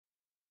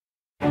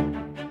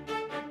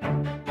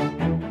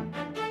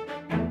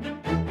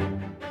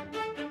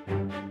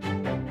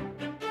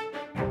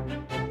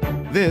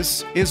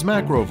This is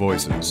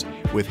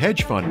MacroVoices with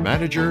hedge fund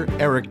manager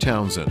Erik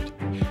Townsend,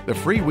 the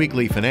free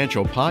weekly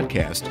financial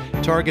podcast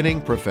targeting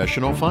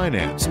professional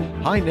finance,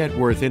 high net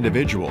worth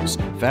individuals,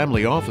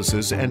 family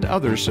offices, and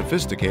other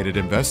sophisticated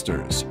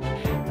investors.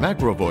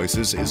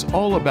 MacroVoices is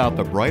all about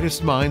the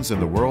brightest minds in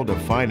the world of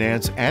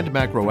finance and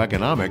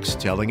macroeconomics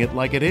telling it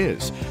like it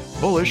is,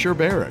 bullish or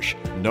bearish,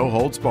 no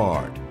holds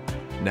barred.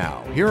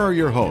 Now, here are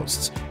your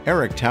hosts,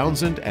 Erik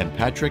Townsend and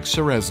Patrick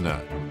Ceresna.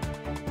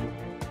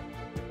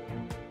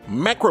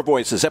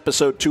 MacroVoices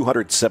episode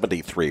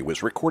 273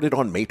 was recorded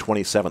on May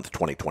 27th,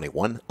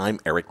 2021.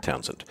 I'm Erik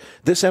Townsend.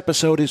 This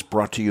episode is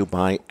brought to you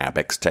by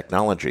Abaxx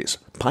Technologies,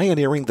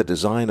 pioneering the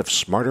design of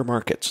smarter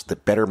markets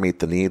that better meet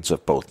the needs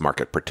of both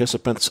market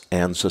participants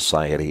and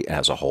society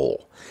as a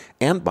whole.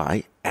 And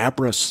by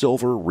Abra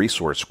Silver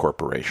Resource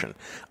Corporation,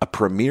 a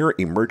premier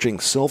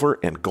emerging silver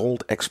and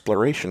gold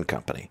exploration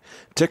company,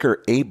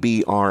 ticker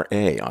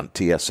ABRA on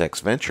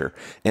TSX Venture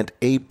and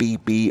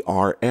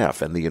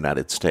ABBRF in the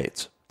United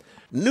States.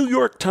 New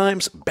York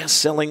Times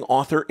best-selling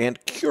author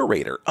and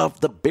curator of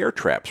the Bear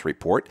Traps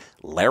Report,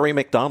 Larry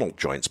McDonald,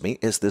 joins me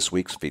as this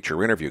week's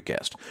feature interview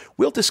guest.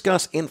 We'll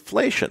discuss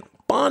inflation,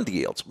 bond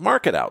yields,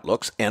 market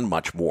outlooks, and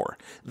much more.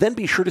 Then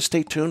be sure to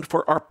stay tuned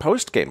for our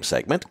post-game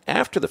segment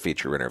after the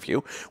feature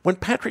interview, when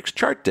Patrick's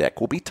chart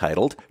deck will be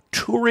titled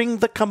Touring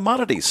the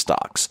Commodity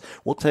Stocks.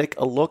 We'll take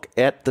a look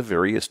at the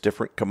various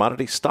different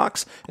commodity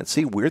stocks and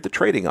see where the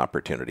trading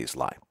opportunities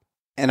lie.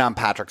 And I'm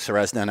Patrick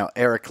Ceresna. Now,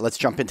 Erik, let's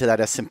jump into that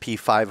S&P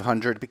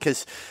 500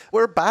 because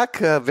we're back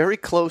very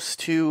close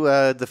to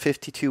the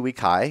 52-week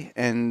high,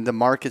 and the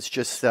market's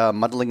just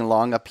muddling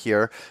along up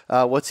here.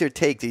 What's your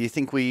take? Do you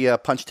think we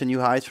punched to new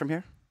highs from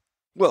here?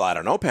 Well, I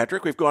don't know,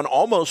 Patrick. We've gone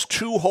almost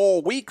 2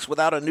 whole weeks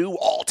without a new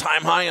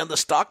all-time high on the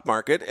stock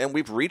market, and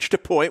we've reached a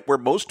point where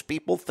most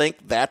people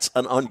think that's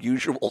an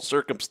unusual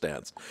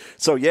circumstance.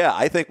 So, yeah,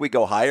 I think we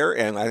go higher,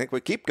 and I think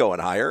we keep going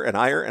higher and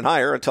higher and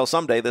higher until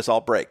someday this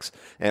all breaks.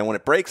 And when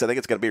it breaks, I think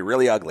it's going to be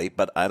really ugly,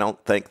 but I don't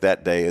think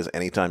that day is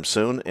anytime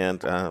soon,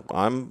 and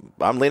I'm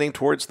leaning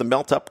towards the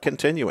melt-up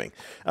continuing.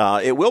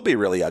 It will be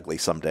really ugly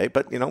someday,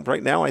 but,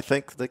 right now I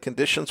think the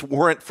conditions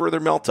warrant further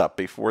melt-up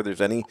before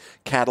there's any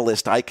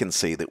catalyst I can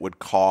see that would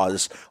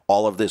cause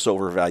all of this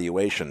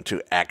overvaluation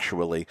to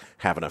actually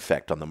have an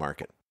effect on the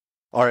market.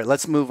 All right,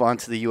 let's move on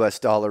to the U.S.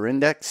 dollar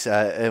index.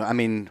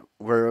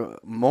 We're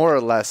more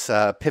or less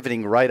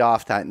pivoting right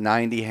off that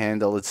 90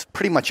 handle. It's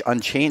pretty much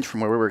unchanged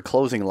from where we were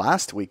closing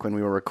last week when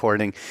we were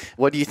recording.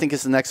 What do you think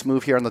is the next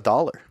move here on the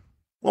dollar?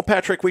 Well,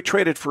 Patrick, we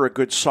traded for a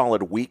good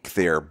solid week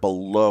there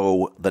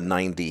below the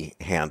 90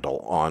 handle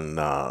on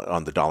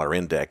the dollar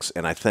index,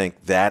 and I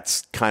think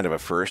that's kind of a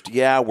first.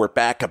 Yeah, we're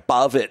back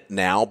above it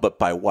now, but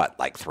by what,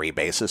 like 3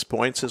 basis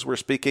points as we're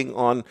speaking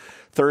on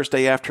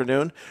Thursday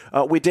afternoon?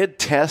 We did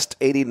test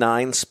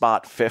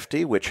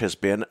 89.50, which has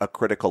been a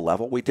critical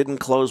level. We didn't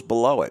close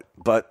below it,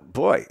 but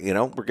boy,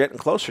 we're getting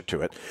closer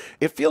to it.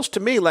 It feels to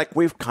me like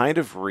we've kind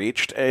of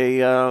reached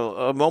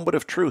a moment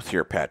of truth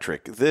here,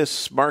 Patrick.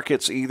 This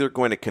market's either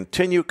going to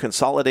continue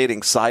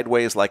consolidating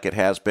sideways like it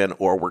has been,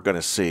 or we're going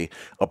to see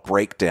a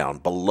breakdown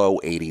below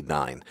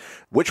 89.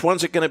 Which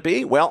one's it going to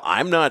be? Well,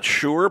 I'm not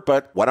sure,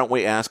 but why don't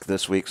we ask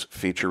this week's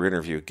feature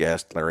interview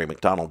guest, Larry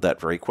McDonald,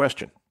 that very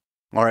question.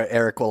 All right,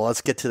 Erik, well,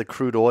 let's get to the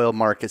crude oil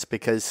markets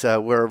because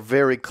we're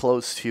very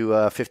close to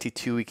a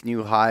 52-week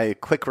new high,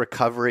 quick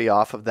recovery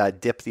off of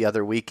that dip the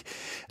other week.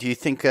 Do you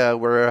think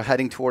we're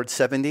heading towards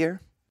 70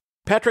 here?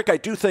 Patrick, I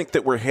do think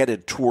that we're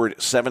headed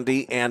toward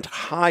 70 and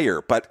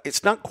higher, but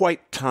it's not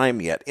quite time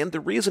yet. And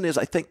the reason is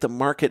I think the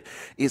market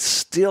is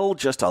still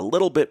just a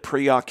little bit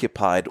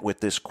preoccupied with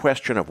this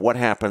question of what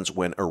happens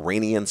when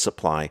Iranian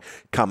supply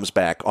comes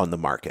back on the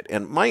market.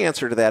 And my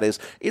answer to that is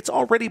it's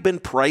already been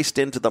priced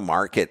into the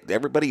market.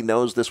 Everybody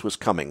knows this was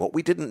coming. What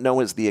we didn't know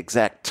is the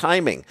exact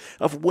timing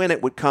of when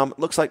it would come. It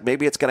looks like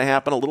maybe it's going to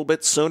happen a little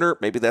bit sooner.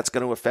 Maybe that's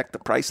going to affect the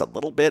price a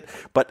little bit,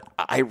 but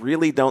I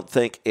really don't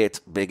think it's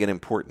big and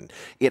important.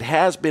 It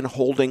has been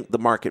holding the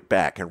market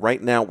back, and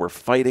right now we're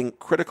fighting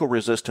critical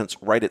resistance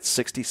right at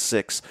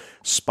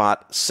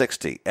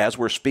 66.60. As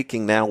we're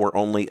speaking now, we're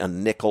only a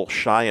nickel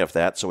shy of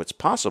that, so it's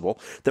possible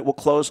that we'll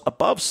close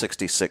above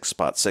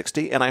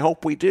 66.60, and I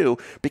hope we do,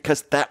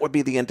 because that would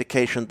be the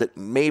indication that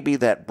maybe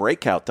that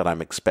breakout that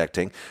I'm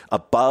expecting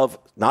above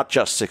not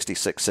just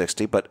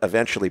 66.60, but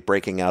eventually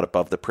breaking out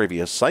above the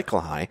previous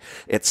cycle high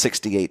at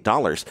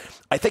 $68.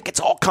 I think it's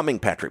all coming,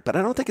 Patrick, but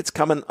I don't think it's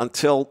coming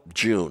until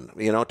June,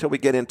 until we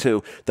get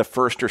into the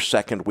first or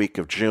second week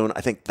of June.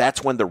 I think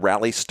that's when the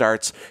rally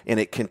starts and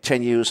it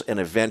continues, and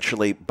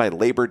eventually by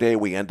Labor Day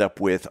we end up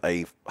with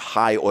a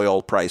high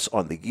oil price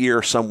on the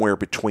year somewhere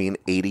between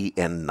 $80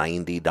 and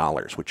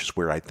 $90, which is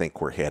where I think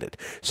we're headed.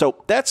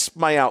 So that's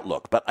my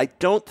outlook, but I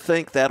don't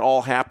think that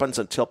all happens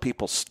until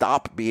people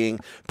stop being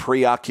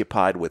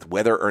preoccupied with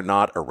whether or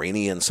not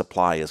Iranian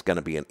supply is going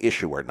to be an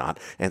issue or not.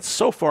 And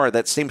so far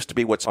that seems to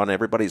be what's on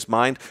everybody's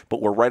mind,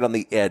 but we're right on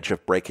the edge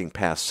of breaking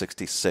past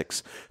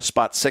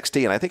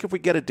 66.60, and I think if we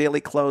get a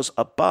daily close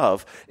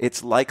above,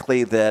 it's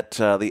likely that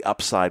the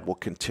upside will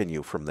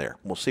continue from there.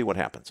 We'll see what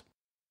happens.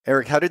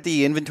 Erik, how did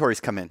the inventories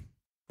come in?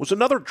 Was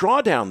another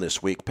drawdown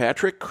this week,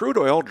 Patrick. Crude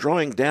oil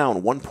drawing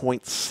down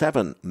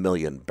 1.7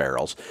 million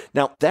barrels.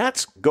 Now,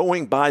 that's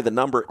going by the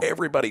number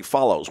everybody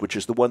follows, which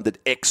is the one that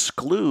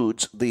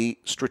excludes the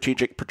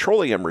Strategic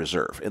Petroleum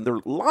Reserve. And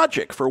the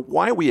logic for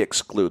why we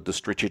exclude the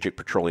Strategic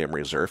Petroleum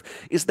Reserve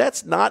is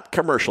that's not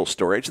commercial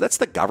storage, that's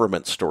the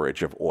government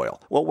storage of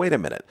oil. Well, wait a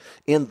minute.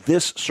 In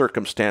this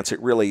circumstance, it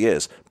really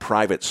is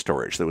private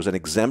storage. There was an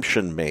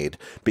exemption made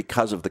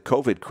because of the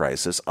COVID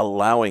crisis,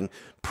 allowing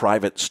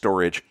private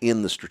storage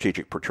in the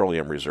Strategic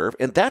Petroleum Reserve,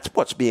 and that's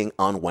what's being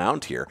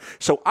unwound here.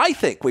 So I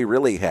think we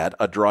really had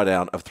a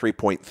drawdown of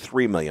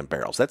 3.3 million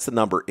barrels. That's the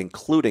number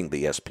including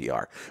the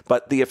SPR,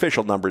 but the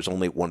official number is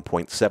only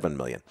 1.7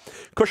 million.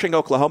 Cushing,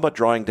 Oklahoma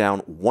drawing down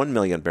 1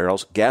 million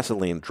barrels,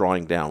 gasoline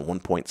drawing down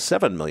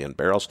 1.7 million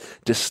barrels,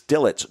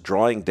 distillates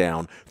drawing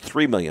down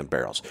 3 million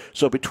barrels.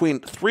 So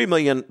between 3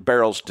 million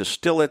barrels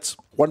distillates,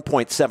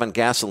 1.7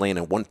 gasoline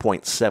and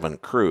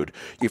 1.7 crude,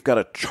 you've got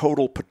a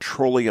total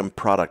petroleum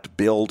product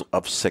build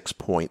of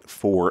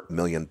 6.4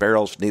 million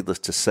barrels. Needless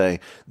to say,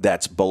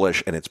 that's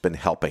bullish, and it's been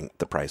helping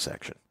the price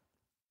action.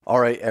 All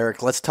right,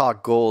 Erik, let's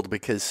talk gold,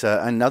 because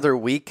another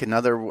week,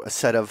 another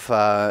set of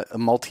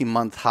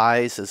multi-month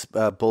highs as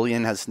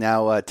bullion has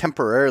now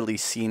temporarily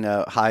seen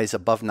highs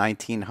above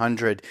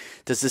 1,900.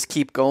 Does this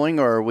keep going,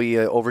 or are we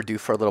overdue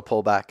for a little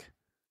pullback?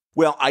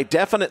 Well, I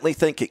definitely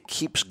think it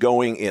keeps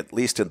going, at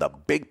least in the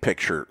big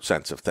picture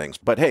sense of things.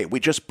 But hey,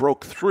 we just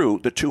broke through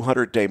the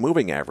 200-day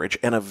moving average,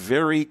 and a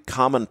very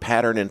common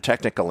pattern in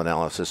technical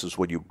analysis is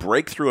when you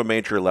break through a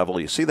major level,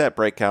 you see that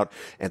breakout,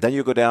 and then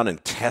you go down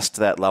and test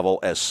that level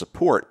as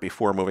support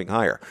before moving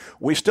higher.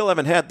 We still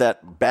haven't had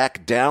that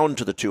back down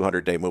to the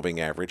 200-day moving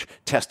average,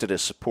 test it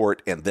as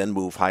support, and then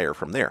move higher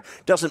from there.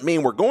 Doesn't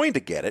mean we're going to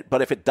get it,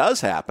 but if it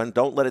does happen,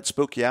 don't let it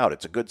spook you out.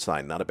 It's a good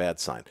sign, not a bad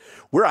sign.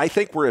 Where I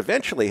think we're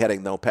eventually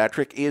heading, though,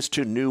 Patrick, is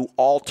to new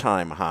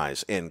all-time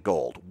highs in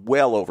gold,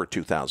 well over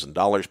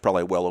 $2,000,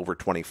 probably well over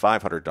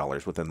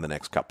 $2,500 within the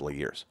next couple of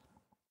years.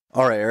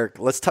 All right, Erik,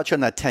 let's touch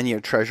on that 10-year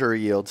Treasury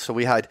yield. So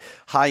we had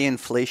high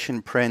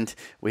inflation print.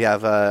 We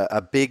have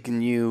a big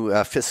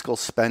new fiscal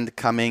spend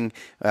coming.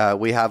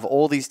 We have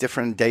all these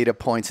different data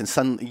points, and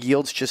some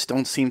yields just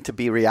don't seem to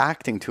be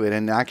reacting to it,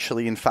 and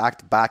actually, in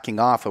fact, backing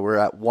off. We're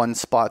at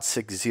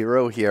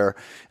 1.60 here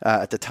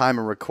at the time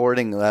of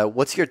recording.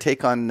 What's your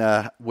take on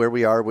where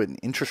we are with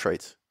interest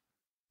rates?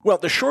 Well,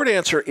 the short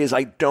answer is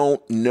I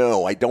don't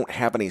know. I don't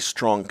have any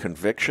strong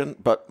conviction,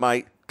 but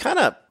my kind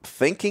of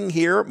thinking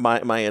here,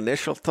 my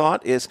initial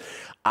thought is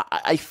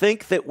I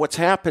think that what's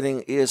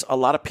happening is a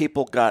lot of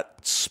people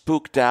got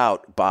spooked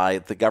out by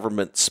the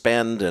government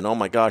spend, and oh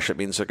my gosh, it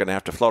means they're going to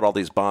have to float all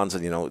these bonds,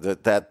 and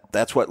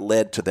that's what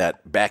led to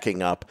that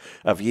backing up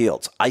of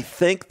yields. I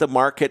think the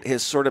market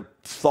has sort of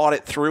thought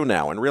it through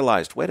now and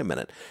realized, wait a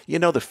minute,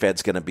 the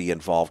Fed's going to be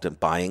involved in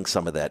buying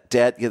some of that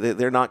debt.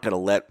 They're not going to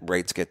let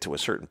rates get to a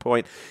certain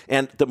point,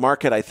 and the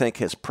market, I think,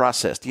 has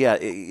processed,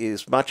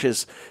 as much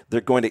as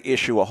they're going to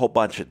issue a whole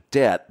bunch of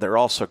debt, they're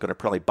also going to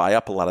probably buy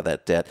up a lot of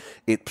that debt.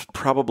 It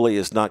probably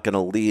is not going to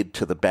lead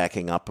to the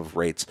backing up of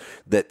rates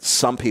that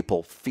some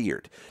people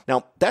feared.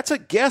 Now, that's a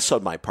guess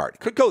on my part. It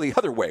could go the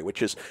other way,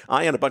 which is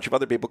I and a bunch of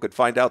other people could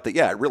find out that,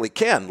 it really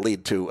can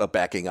lead to a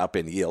backing up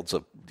in yields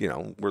of,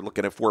 we're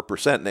looking at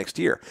 4% next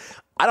year.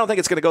 I don't think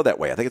it's going to go that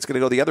way. I think it's going to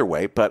go the other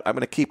way, but I'm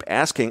going to keep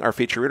asking our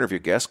feature interview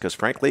guests because,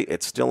 frankly,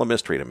 it's still a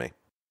mystery to me.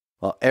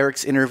 Well,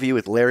 Erik's interview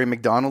with Larry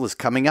McDonald is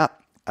coming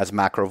up as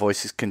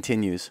MacroVoices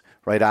continues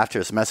right after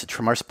this message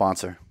from our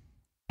sponsor.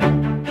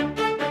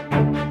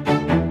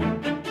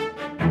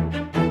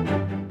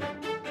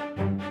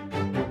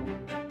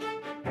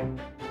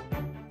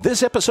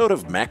 This episode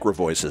of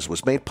MacroVoices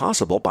was made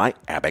possible by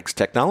Abex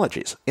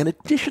Technologies. In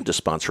addition to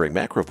sponsoring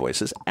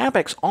MacroVoices,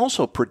 Abex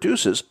also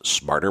produces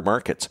Smarter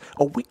Markets,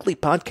 a weekly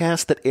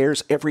podcast that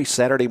airs every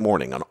Saturday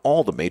morning on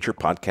all the major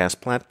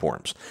podcast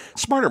platforms.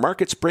 Smarter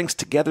Markets brings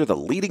together the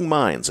leading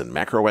minds in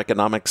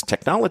macroeconomics,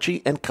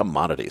 technology, and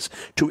commodities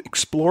to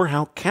explore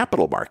how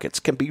capital markets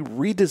can be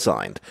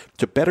redesigned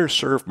to better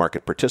serve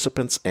market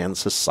participants and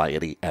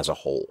society as a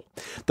whole.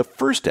 The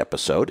first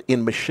episode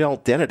in Michelle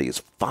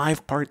Dennety's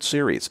 5-part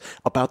series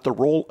about the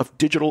role of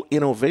digital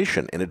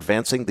innovation in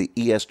advancing the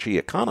ESG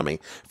economy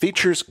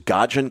features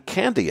Gajan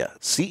Kandia,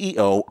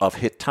 CEO of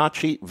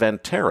Hitachi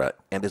Vantara,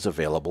 and is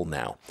available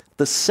now.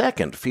 The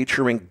second,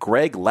 featuring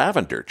Greg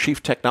Lavender,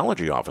 Chief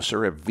Technology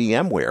Officer at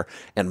VMware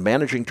and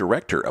Managing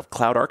Director of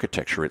Cloud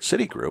Architecture at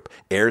Citigroup,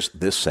 airs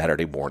this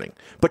Saturday morning.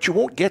 But you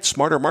won't get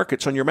Smarter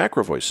Markets on your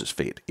MacroVoices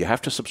feed. You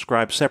have to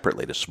subscribe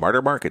separately to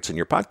Smarter Markets in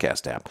your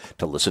podcast app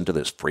to listen to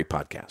this free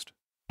podcast.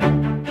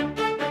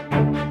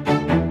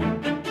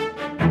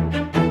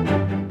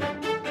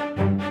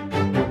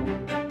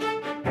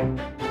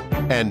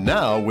 And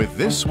now, with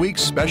this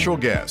week's special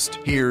guest,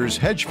 here's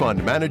hedge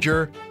fund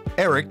manager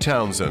Erik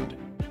Townsend.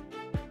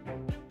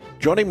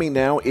 Joining me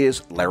now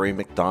is Larry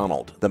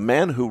McDonald, the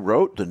man who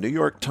wrote the New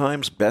York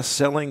Times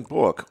best-selling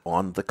book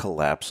on the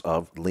collapse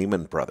of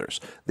Lehman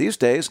Brothers. These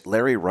days,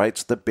 Larry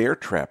writes the Bear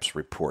Traps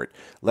Report.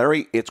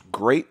 Larry, it's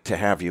great to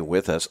have you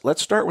with us.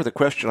 Let's start with a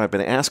question I've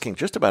been asking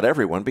just about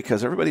everyone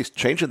because everybody's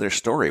changing their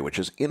story, which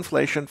is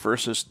inflation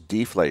versus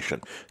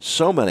deflation.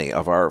 So many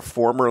of our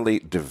formerly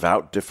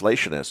devout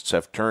deflationists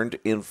have turned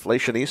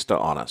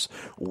inflationista on us.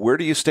 Where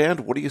do you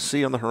stand? What do you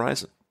see on the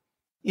horizon?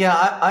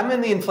 Yeah, I'm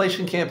in the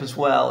inflation camp as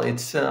well.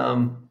 It's,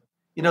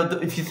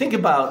 if you think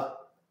about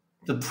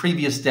the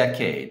previous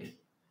decade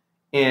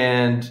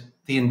and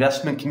the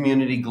investment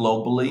community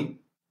globally,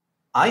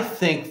 I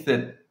think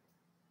that,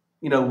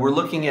 we're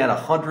looking at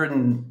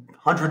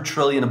 100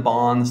 trillion of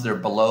bonds. They're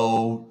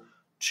below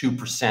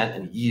 2%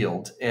 in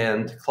yield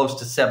and close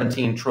to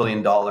 $17 trillion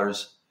in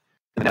the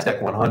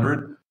NASDAQ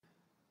 100.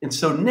 And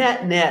so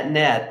net,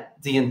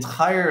 the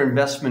entire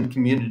investment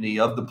community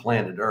of the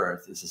planet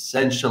Earth is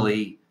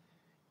essentially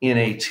in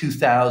a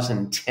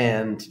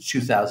 2010 to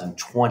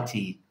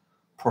 2020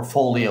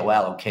 portfolio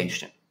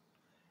allocation.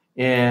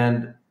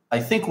 And I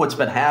think what's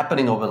been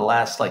happening over the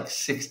last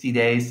 60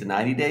 days to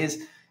 90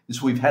 days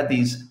is we've had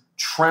these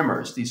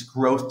tremors, these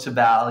growth to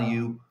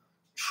value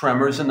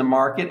tremors in the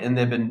market. And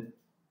they've been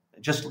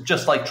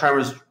just like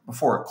tremors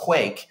before a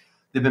quake,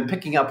 they've been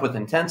picking up with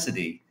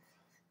intensity.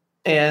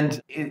 And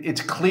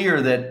it's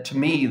clear that to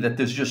me that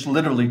there's just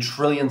literally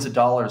trillions of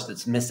dollars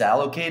that's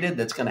misallocated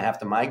that's going to have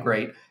to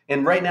migrate.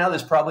 And right now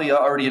there's probably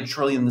already a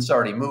trillion that's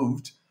already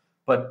moved,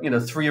 but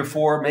 3 or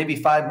 4, maybe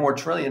 5 more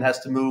trillion has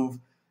to move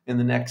in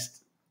the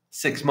next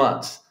 6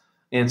 months.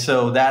 And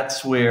so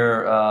that's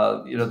where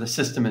the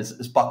system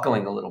is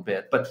buckling a little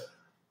bit. But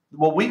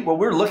what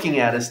we're looking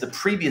at is the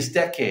previous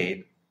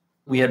decade.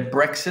 We had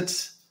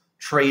Brexits,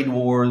 trade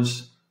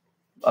wars,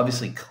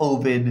 obviously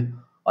COVID,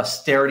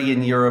 austerity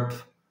in Europe.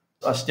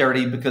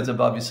 Austerity because of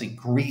obviously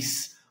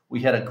Greece. We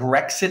had a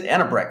Grexit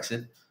and a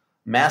Brexit,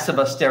 massive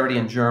austerity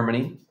in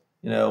Germany,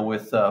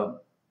 with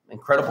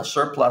incredible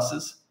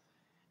surpluses,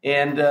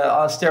 and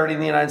austerity in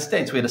the United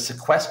States. We had a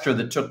sequester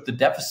that took the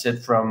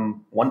deficit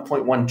from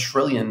 1.1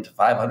 trillion to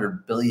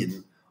 500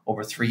 billion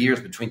over 3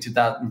 years between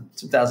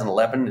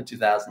 2011 to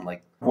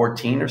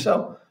 2014 or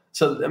so.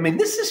 So,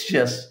 this is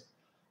just,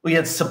 we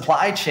had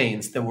supply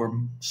chains that were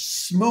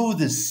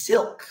smooth as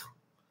silk.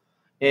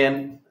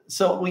 And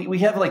so we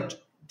have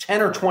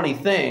 10 or 20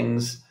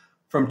 things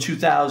from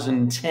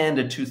 2010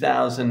 to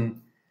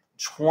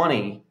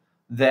 2020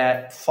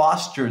 that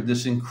fostered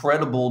this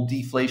incredible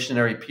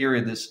deflationary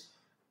period, this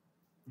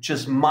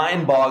just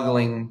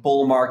mind-boggling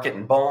bull market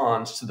in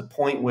bonds to the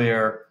point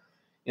where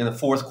in the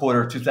fourth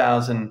quarter of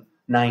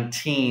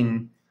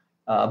 2019,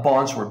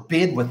 bonds were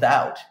bid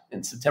without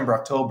in September,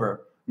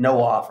 October,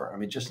 no offer.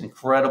 Just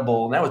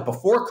incredible. And that was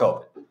before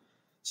COVID.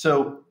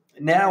 So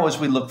now as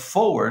we look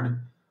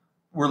forward,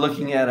 we're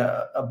looking at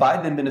a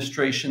Biden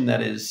administration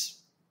that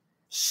is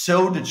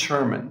so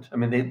determined.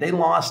 They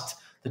lost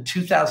the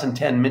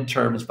 2010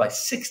 midterms by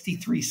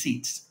 63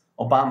 seats,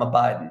 Obama,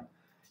 Biden.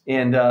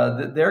 And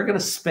they're going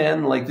to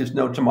spend like there's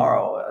no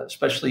tomorrow,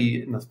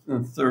 especially in the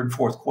third,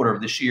 fourth quarter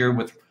of this year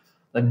with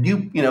a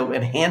new,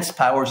 enhanced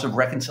powers of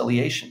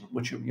reconciliation,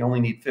 which you only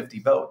need 50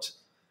 votes.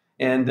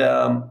 And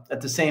at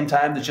the same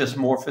time, there's just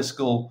more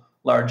fiscal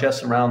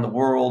largesse around the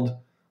world.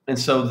 And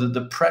so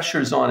the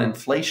pressures on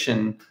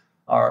inflation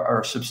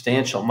are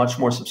substantial, much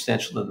more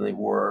substantial than they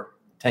were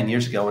 10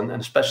 years ago, and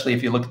especially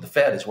if you look at the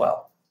Fed as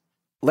well.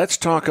 Let's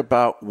talk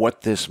about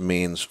what this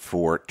means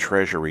for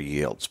Treasury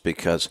yields,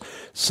 because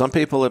some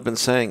people have been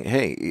saying,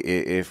 hey,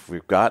 if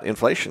we've got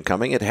inflation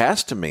coming, it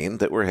has to mean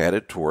that we're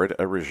headed toward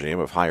a regime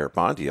of higher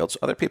bond yields.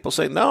 Other people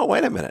say, no,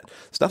 wait a minute.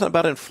 It's nothing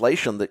about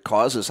inflation that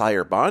causes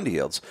higher bond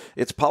yields.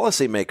 It's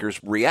policymakers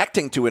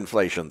reacting to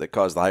inflation that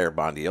cause the higher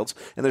bond yields,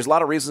 and there's a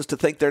lot of reasons to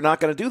think they're not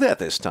going to do that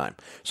this time.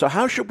 So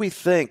how should we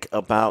think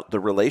about the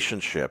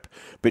relationship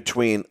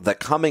between the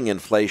coming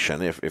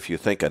inflation, if you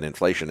think an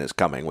inflation is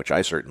coming, which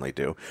I certainly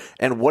do,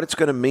 and what it's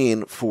going to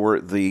mean for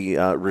the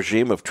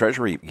regime of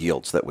Treasury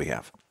yields that we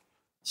have?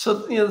 So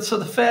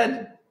the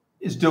Fed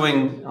is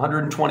doing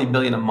 120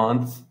 billion a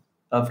month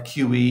of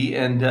QE,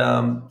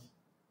 and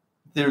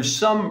there's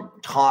some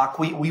talk.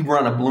 We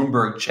run a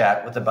Bloomberg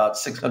chat with about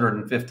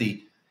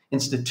 650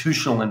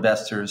 institutional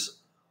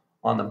investors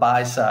on the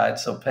buy side,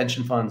 so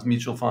pension funds,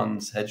 mutual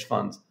funds, hedge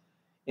funds,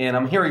 and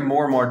I'm hearing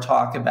more and more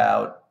talk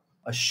about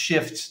a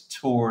shift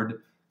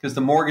toward, because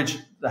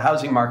the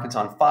housing market's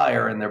on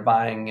fire, and they're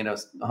buying,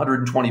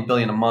 120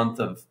 billion a month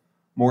of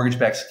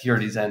mortgage-backed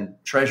securities and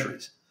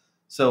treasuries.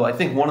 So I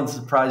think one of the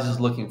surprises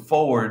looking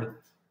forward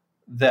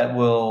that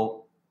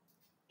will,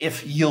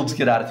 if yields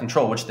get out of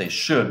control, which they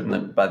should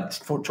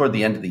toward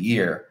the end of the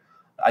year,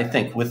 I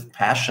think with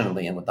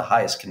passionately and with the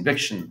highest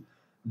conviction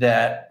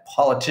that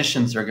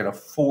politicians are going to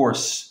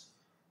force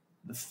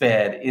the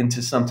Fed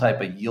into some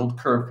type of yield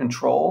curve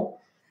control.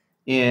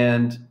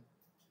 And,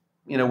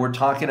 we're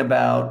talking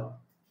about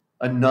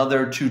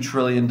another $2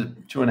 trillion to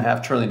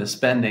 $2.5 trillion of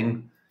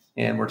spending,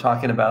 and we're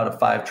talking about a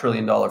 $5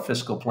 trillion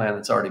fiscal plan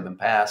that's already been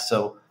passed.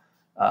 So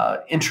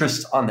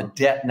Interest on the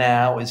debt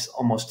now is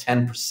almost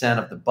 10%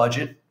 of the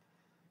budget,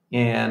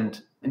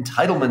 and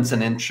entitlements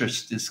and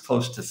interest is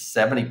close to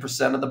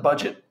 70% of the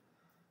budget.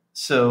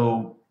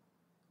 So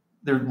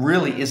there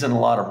really isn't a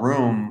lot of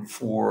room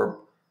for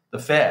the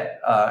Fed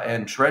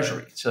and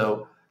Treasury.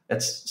 So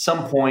at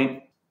some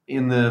point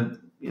in the,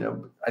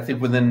 I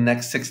think within the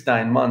next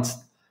 6-9 months,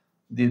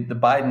 the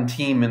Biden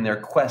team, in their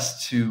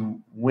quest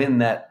to win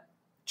that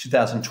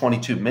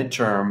 2022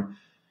 midterm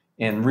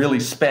and really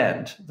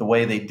spend the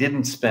way they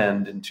didn't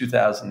spend in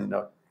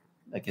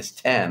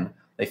 2010,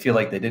 they feel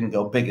like they didn't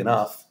go big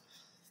enough.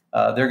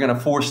 They're going to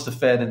force the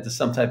Fed into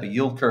some type of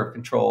yield curve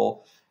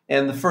control.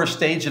 And the first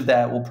stage of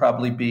that will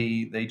probably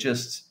be they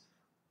just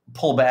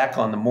pull back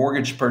on the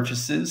mortgage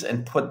purchases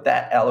and put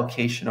that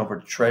allocation over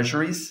to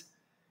treasuries.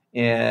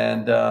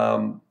 And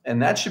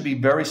that should be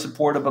very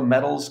supportive of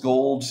metals,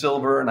 gold,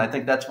 silver. And I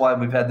think that's why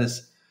we've had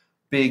this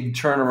big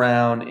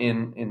turnaround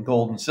in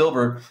gold and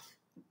silver.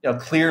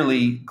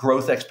 Clearly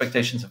growth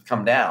expectations have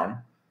come down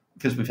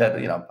because we've had,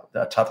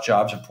 a tough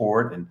jobs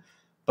report.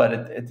 But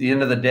at the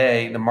end of the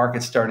day, the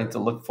market's starting to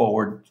look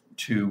forward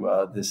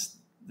to this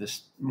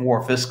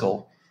more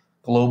fiscal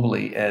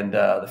globally, and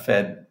the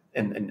Fed.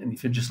 And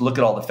if you just look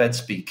at all the Fed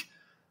speak,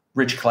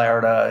 Rich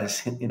Clarida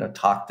has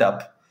talked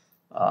up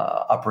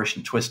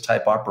Operation Twist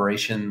type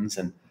operations,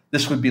 and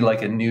this would be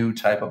like a new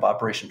type of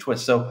Operation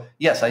Twist. So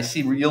yes, I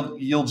see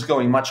yields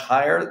going much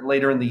higher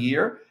later in the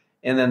year,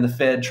 and then the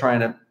Fed trying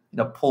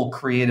to pull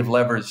creative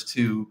levers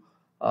to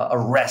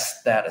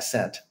arrest that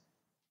ascent.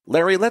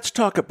 Larry, let's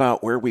talk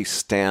about where we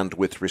stand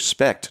with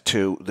respect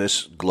to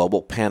this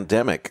global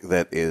pandemic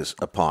that is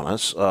upon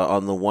us.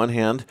 On the one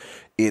hand,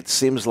 it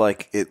seems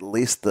like at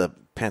least the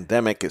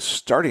pandemic is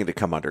starting to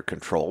come under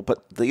control.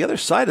 But the other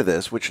side of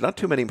this, which not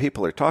too many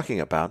people are talking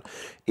about,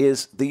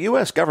 is the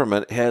U.S.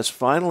 government has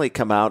finally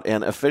come out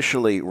and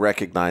officially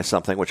recognized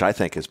something which I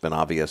think has been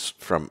obvious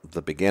from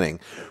the beginning,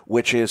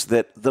 which is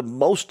that the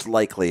most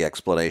likely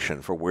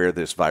explanation for where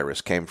this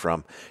virus came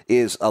from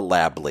is a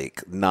lab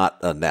leak, not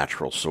a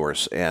natural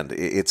source. And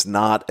it's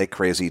not a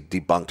crazy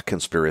debunked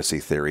conspiracy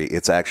theory.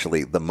 It's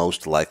actually the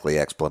most likely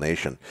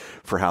explanation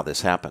for how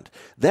this happened.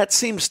 That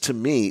seems to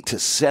me to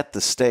set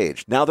the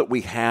stage. Now that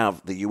we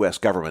have the U.S.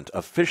 government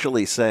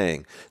officially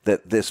saying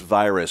that this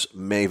virus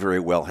may very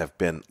well have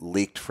been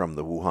leaked from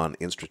the Wuhan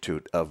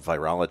Institute of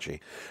Virology,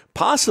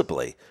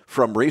 possibly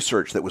from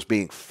research that was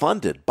being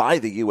funded by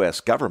the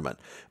U.S. government.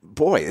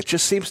 Boy, it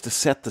just seems to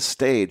set the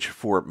stage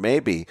for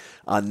maybe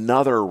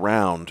another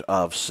round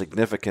of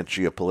significant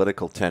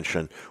geopolitical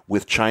tension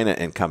with China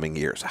in coming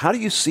years. How do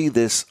you see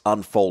this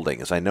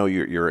unfolding? As I know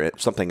you're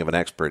something of an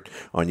expert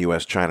on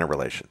U.S.-China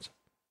relations.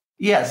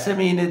 Yes, I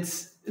mean,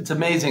 it's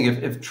amazing.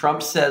 If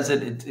Trump says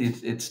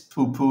it's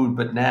poo-pooed,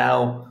 but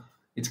now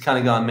it's kind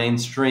of gone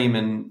mainstream,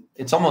 and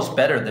it's almost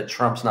better that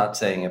Trump's not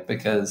saying it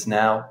because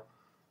now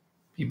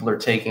people are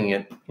taking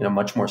it,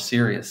 much more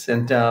serious.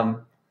 And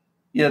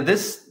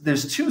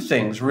there's two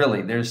things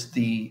really. There's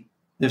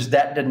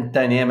that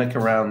dynamic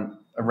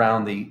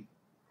around the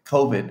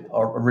COVID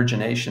or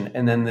origination,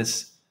 and then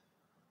this.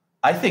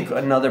 I think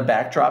another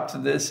backdrop to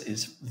this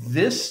is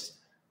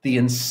the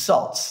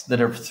insults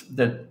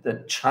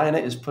that China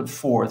is put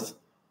forth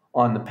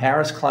on the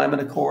Paris Climate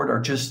Accord are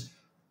just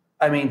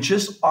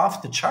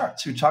off the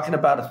charts. We're talking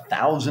about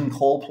 1,000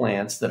 coal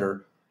plants that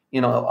are,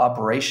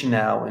 operation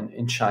now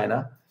in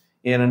China,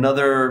 and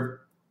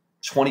another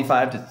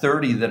 25 to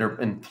 30 that are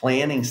in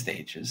planning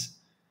stages.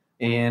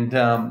 And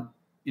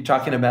you're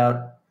talking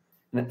about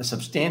a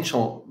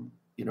substantial,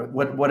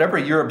 whatever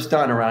Europe's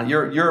done around.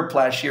 Europe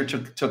last year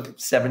took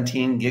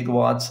 17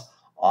 gigawatts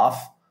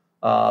off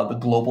the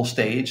global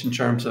stage in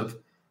terms of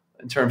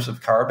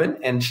carbon,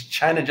 and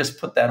China just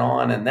put that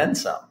on and then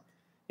some.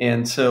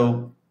 And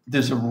so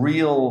there's a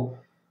real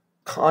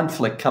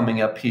conflict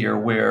coming up here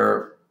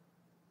where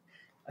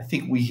I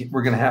think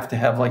we're going to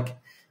have like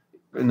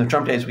in the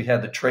Trump days, we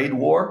had the trade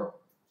war.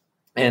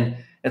 And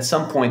at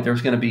some point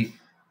there's going to be,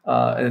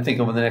 I think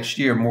over the next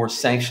year, more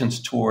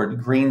sanctions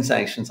toward green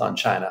sanctions on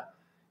China.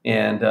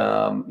 And,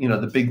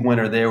 the big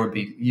winner there would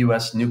be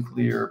U.S.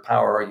 nuclear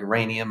power or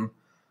uranium.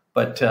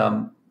 But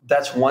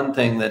that's one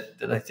thing that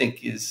I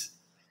think is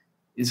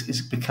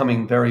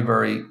becoming very,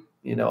 very,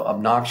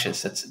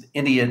 obnoxious. It's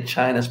India,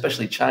 China,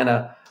 especially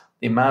China,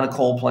 the amount of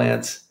coal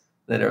plants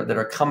that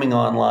are coming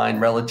online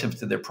relative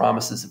to their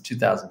promises of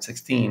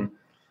 2016.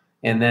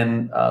 And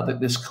then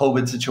this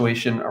COVID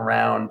situation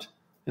around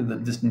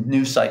this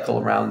news cycle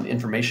around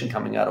information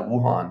coming out of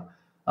Wuhan.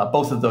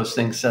 Both of those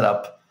things set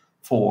up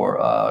for,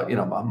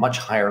 a much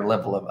higher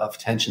level of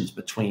tensions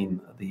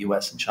between the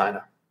U.S. and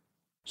China.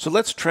 So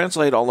let's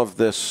translate all of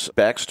this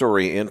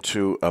backstory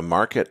into a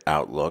market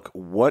outlook.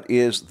 What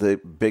is the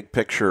big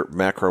picture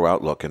macro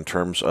outlook in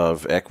terms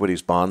of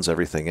equities, bonds,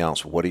 everything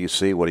else? What do you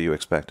see? What do you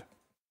expect?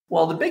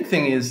 Well, the big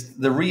thing is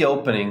the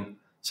reopening.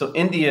 So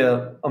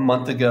India a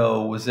month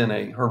ago was in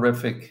a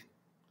horrific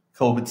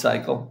COVID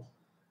cycle,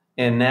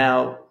 and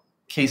now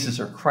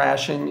cases are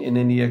crashing in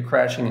India,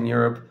 crashing in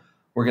Europe.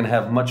 We're going to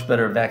have much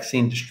better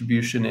vaccine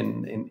distribution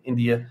in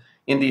India.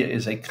 India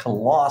is a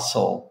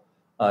colossal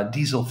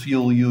diesel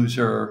fuel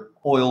user,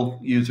 oil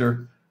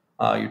user.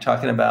 You're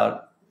talking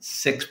about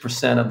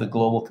 6% of the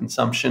global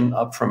consumption,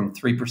 up from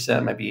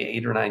 3% maybe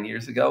 8 or 9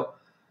 years ago.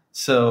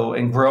 So,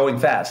 and growing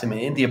fast. I mean,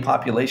 India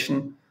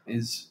population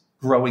is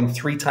growing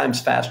 3 times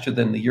faster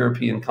than the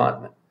European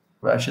continent.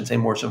 I should say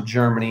more so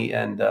Germany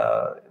and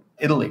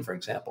Italy, for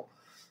example.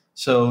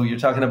 So you're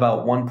talking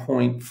about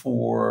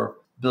 1.4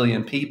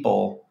 billion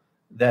people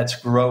that's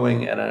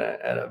growing at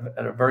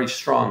a very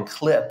strong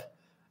clip.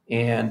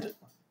 And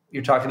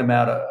you're talking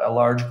about a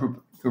large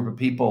group of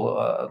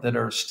people that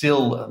are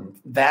still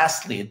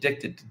vastly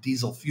addicted to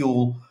diesel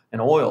fuel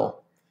and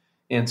oil.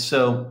 And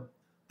so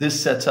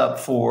this sets up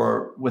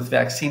for, with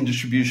vaccine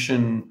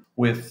distribution,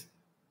 with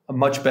a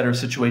much better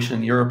situation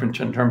in Europe in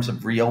terms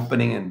of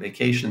reopening and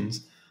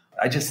vacations.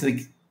 I just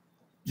think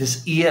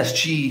this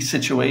ESG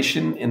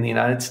situation in the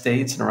United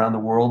States and around the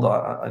world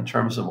in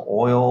terms of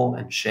oil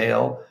and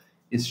shale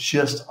is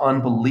just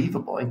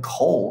unbelievable. And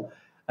coal,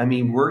 I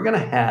mean, we're going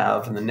to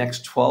have in the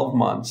next 12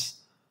 months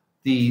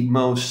the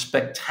most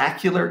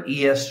spectacular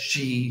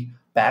ESG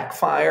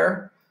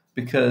backfire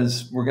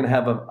because we're going to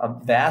have a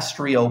vast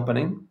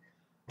reopening.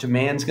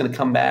 Demand's going to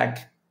come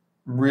back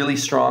really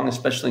strong,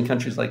 especially in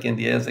countries like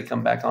India as they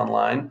come back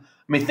online.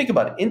 I mean, think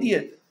about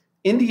it.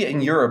 India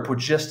and Europe were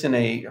just in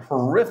a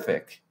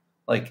horrific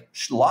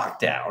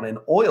lockdown, and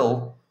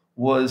oil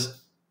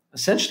was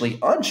essentially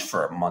unched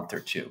for a month or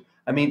two.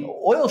 I mean,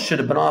 oil should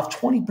have been off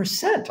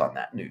 20% on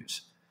that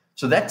news.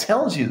 So that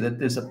tells you that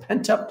there's a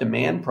pent-up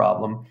demand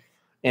problem,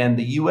 and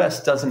the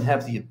U.S. doesn't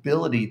have the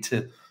ability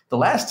to. The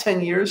last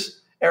 10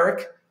 years,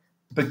 Erik,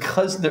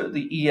 because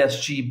the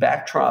ESG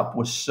backdrop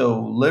was so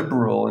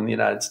liberal in the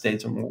United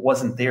States and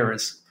wasn't there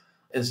as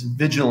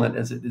vigilant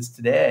as it is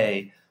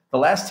today, the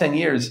last 10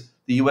 years,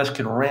 the U.S.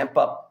 could ramp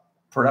up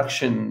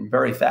production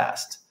very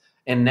fast.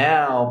 And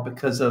now,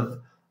 because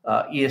of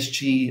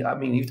ESG, I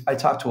mean, I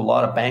talked to a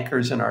lot of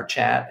bankers in our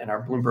chat, in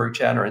our Bloomberg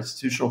chat, our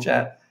institutional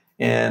chat,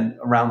 and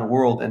around the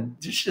world. And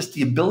just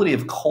the ability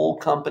of coal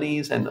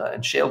companies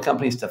and shale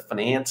companies to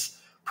finance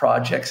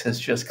projects has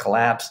just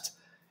collapsed.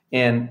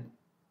 And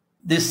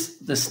the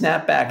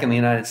snapback in the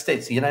United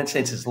States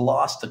has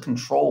lost the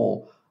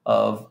control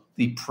of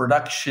the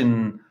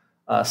production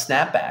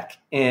snapback.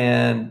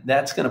 And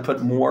that's going to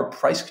put more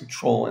price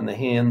control in the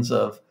hands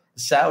of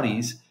the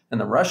Saudis and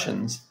the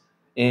Russians.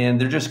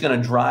 And they're just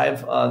going to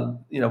drive,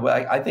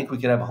 I think we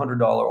could have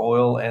 $100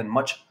 oil and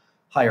much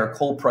higher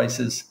coal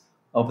prices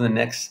over the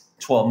next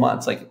 12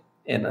 months,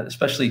 and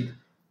especially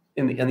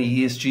in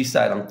the ESG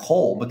side on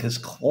coal, because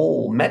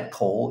met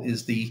coal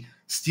is the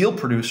steel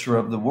producer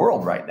of the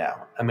world right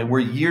now. I mean, we're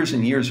years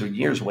and years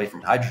away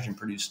from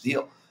hydrogen-produced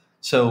steel.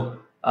 So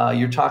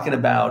you're talking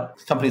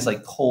about companies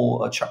like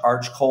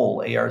Arch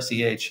Coal,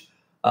 ARCH,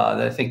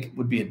 that I think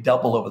would be a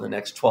double over the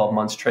next 12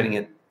 months, trading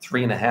at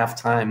 3.5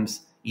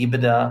 times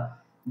EBITDA,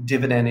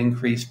 dividend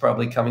increase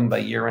probably coming by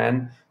year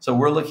end. So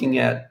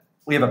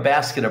we have a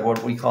basket of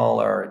what we call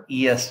our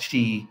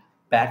ESG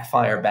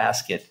backfire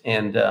basket.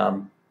 And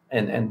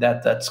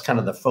that's kind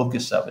of the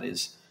focus of it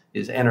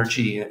is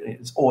energy,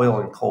 is oil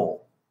and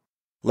coal.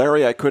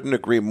 Larry, I couldn't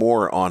agree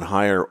more on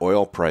higher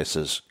oil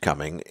prices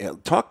coming.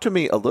 Talk to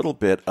me a little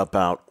bit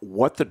about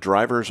what the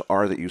drivers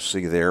are that you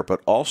see there,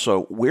 but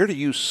also where do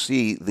you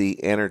see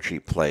the energy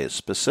plays?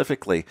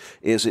 Specifically,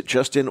 is it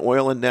just in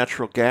oil and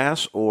natural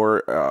gas,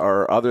 or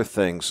are other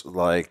things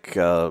like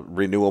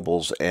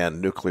renewables and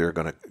nuclear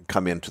going to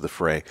come into the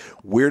fray?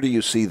 Where do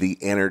you see the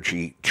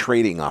energy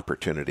trading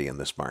opportunity in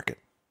this market?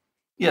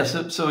 Yeah,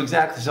 so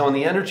exactly. So on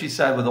the energy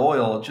side with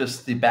oil,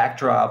 just the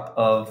backdrop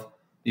of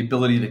the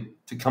ability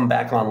to come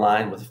back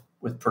online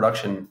with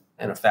production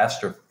in a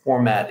faster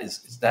format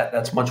is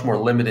that's much more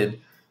limited.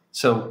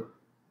 So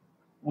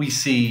we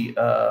see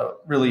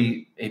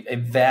really a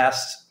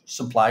vast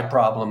supply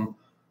problem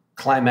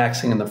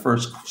climaxing in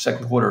the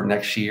second quarter of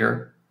next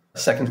year.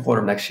 Second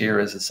quarter of next year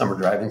as the summer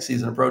driving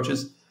season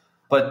approaches.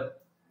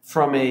 But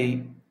from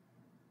a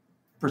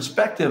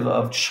perspective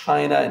of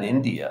China and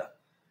India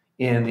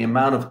and the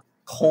amount of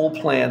coal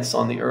plants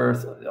on the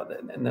earth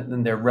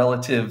and their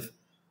relative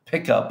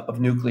pickup of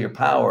nuclear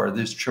power,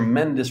 there's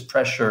tremendous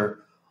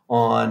pressure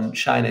on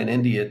China and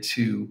India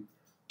to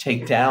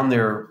take down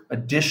their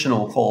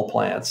additional coal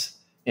plants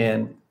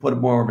and put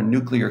more of a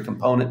nuclear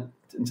component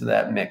into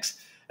that mix.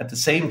 At the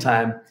same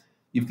time,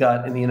 you've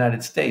got in the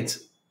United States,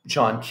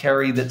 John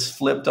Kerry that's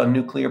flipped on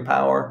nuclear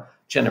power,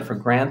 Jennifer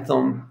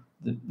Grantham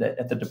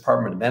at the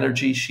Department of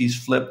Energy,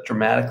 she's flipped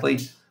dramatically.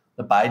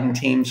 The Biden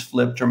team's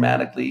flipped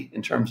dramatically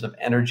in terms of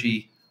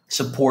energy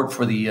support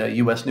for the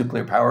U.S.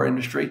 nuclear power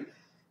industry.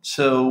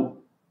 So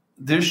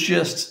there's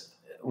just,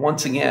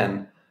 once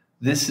again,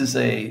 this is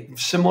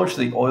similar to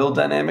the oil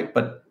dynamic,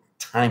 but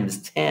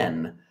times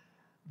 10.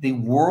 The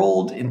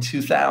world in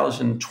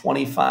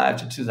 2025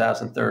 to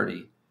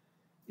 2030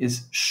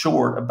 is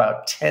short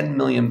about 10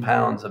 million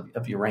pounds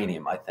of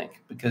uranium, I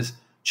think, because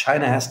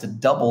China has to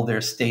double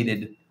their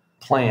stated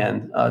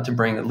plan to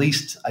bring at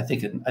least, I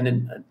think,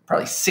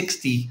 probably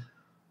 60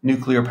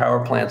 nuclear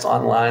power plants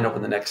online over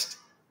the next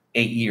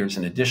 8 years,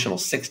 an additional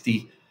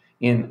 60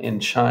 in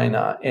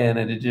China and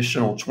an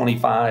additional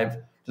 25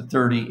 to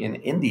 30 in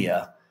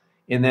India.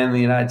 And then the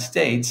United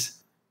States,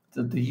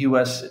 the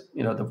U.S.,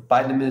 the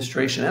Biden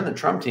administration and the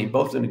Trump team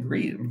both in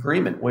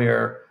agreement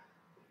where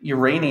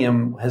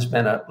uranium has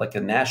been a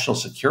national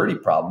security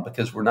problem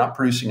because we're not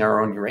producing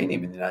our own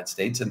uranium in the United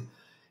States.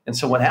 And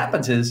so what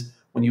happens is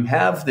when you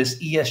have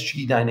this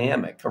ESG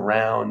dynamic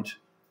around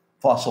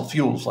fossil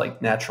fuels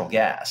like natural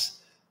gas,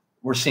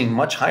 we're seeing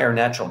much higher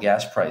natural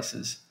gas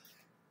prices,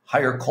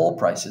 higher coal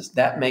prices.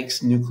 That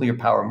makes nuclear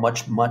power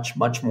much, much,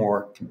 much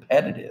more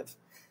competitive.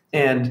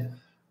 And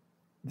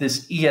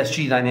this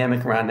ESG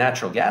dynamic around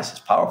natural gas is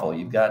powerful.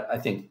 You've got, I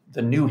think,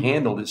 the new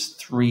handle is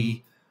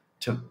 3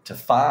 to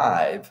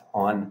 5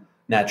 on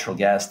natural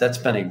gas. That's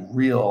been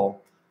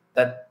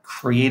that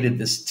created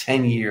this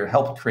 10-year,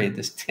 helped create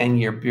this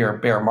 10-year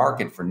bear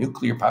market for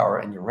nuclear power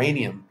and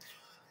uranium.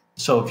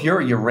 So if you're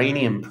a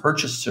uranium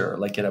purchaser,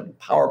 like at a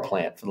power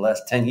plant for the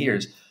last 10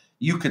 years,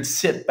 you could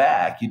sit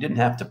back. You didn't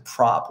have to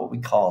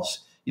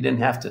you didn't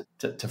have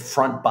to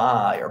front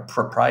buy or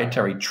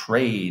proprietary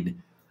trade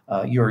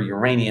your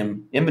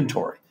uranium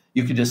inventory.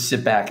 You could just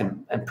sit back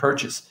and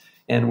purchase.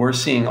 And we're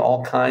seeing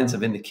all kinds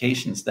of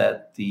indications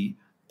that the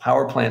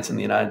power plants in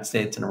the United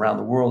States and around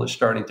the world are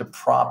starting to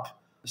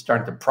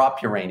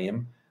prop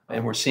uranium.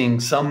 And we're seeing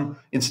some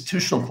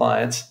institutional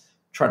clients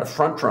trying to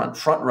front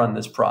run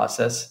this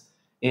process.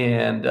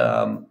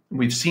 And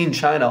we've seen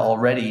China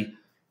already,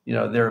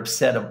 they're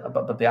upset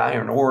about the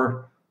iron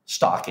ore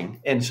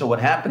stocking. And so what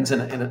happens in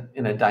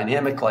a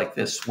dynamic like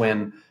this,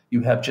 when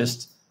you have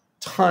just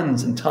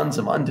tons and tons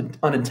of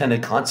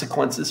unintended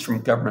consequences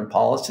from government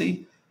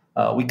policy,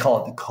 we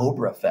call it the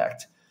Cobra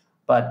effect.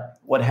 But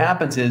what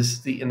happens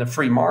is in the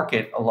free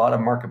market, a lot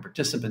of market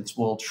participants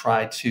will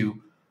try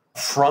to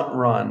front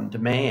run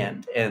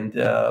demand, and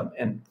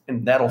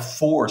that'll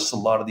force a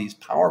lot of these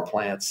power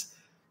plants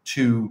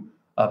to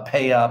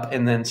pay up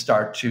and then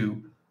start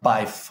to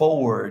buy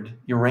forward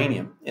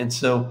uranium. And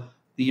so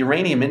the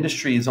uranium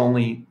industry is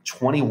only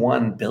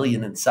 21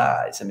 billion in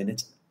size. I mean,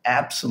 it's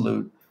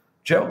absolute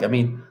joke. I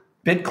mean,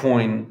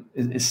 Bitcoin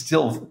is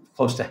still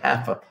close to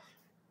half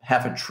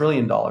a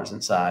trillion dollars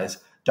in size.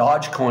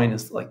 Dogecoin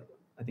is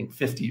I think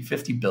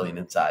 50 billion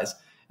in size.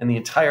 And the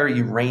entire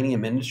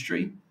uranium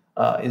industry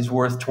is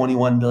worth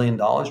 $21 billion,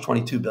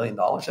 $22 billion.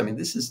 I mean,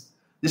 this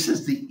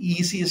is the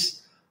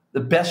easiest, the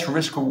best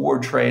risk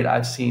reward trade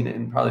I've seen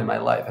in probably my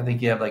life. I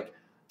think you have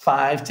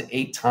 5 to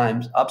 8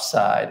 times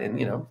upside and,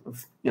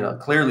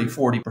 clearly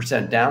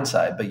 40%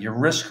 downside, but your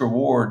risk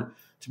reward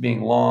to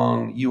being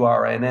long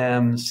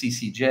URNM,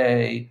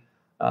 CCJ,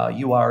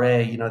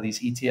 URA, these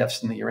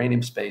ETFs in the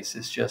uranium space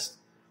is just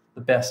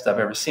the best I've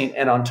ever seen.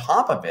 And on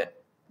top of it,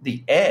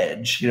 the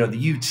Edge, the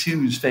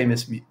U2's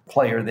famous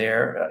player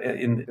there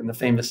in the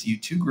famous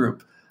U2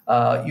 group,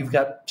 you've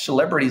got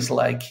celebrities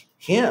like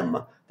him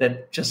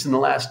that just in the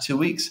last 2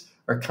 weeks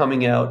are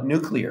coming out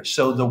nuclear.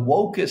 So the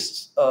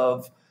wokest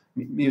of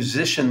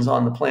musicians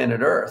on the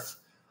planet Earth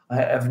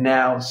have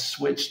now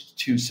switched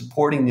to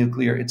supporting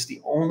nuclear. It's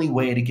the only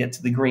way to get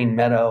to the green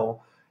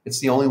meadow. It's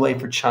the only way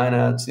for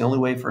China. It's the only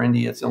way for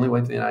India. It's the only way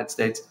for the United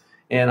States.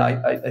 And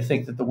I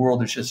think that the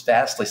world is just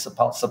vastly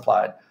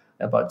supplied,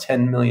 about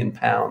 10 million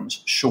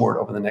pounds short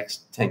over the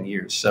next 10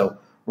 years. So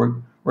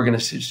we're going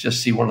to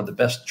just see one of the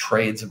best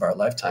trades of our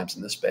lifetimes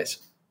in this space.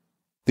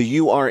 The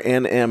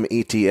URNM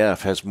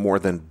ETF has more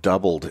than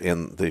doubled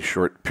in the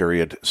short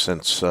period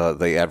since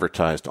they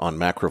advertised on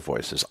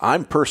MacroVoices.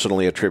 I'm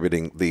personally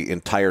attributing the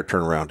entire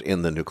turnaround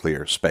in the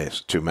nuclear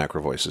space to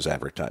MacroVoices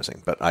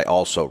advertising, but I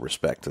also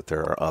respect that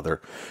there are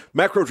other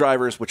macro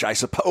drivers, which I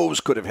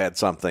suppose could have had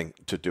something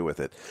to do with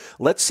it.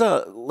 Let's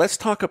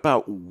talk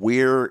about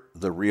where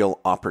the real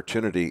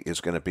opportunity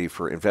is going to be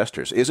for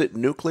investors. Is it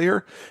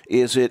nuclear?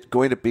 Is it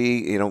going to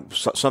be,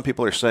 some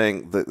people are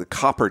saying that the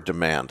copper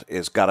demand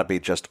has got to be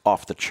just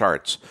off the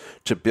charts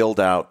to build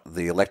out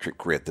the electric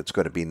grid that's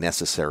going to be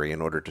necessary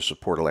in order to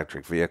support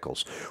electric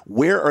vehicles.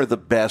 Where are the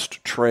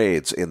best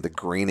trades in the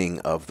greening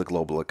of the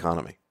global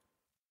economy?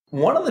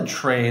 One of the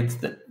trades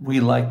that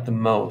we like the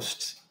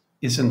most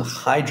is in the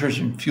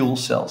hydrogen fuel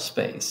cell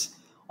space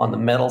on the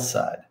metal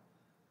side.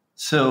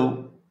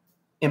 So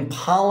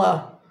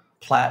Impala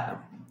Platinum,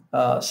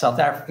 South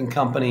African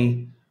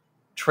company,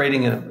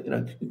 trading at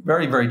a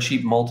very, very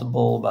cheap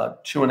multiple,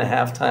 about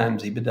 2.5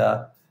 times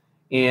EBITDA,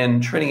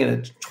 and trading at a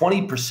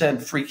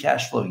 20% free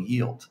cash flow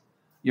yield.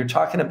 You're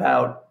talking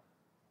about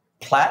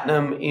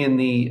platinum in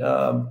the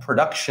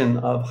production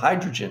of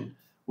hydrogen,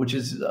 which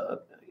is a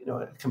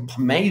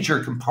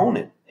major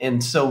component.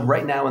 And so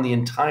right now in the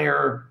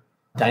entire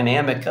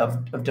dynamic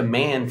of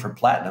demand for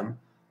platinum,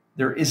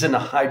 there isn't a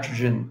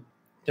hydrogen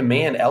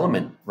demand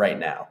element right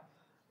now.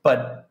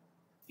 But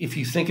if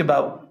you think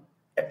about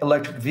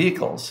electric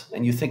vehicles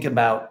and you think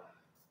about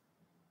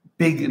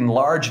big and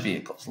large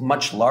vehicles,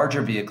 much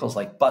larger vehicles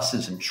like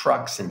buses and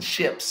trucks and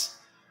ships,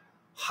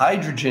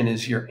 hydrogen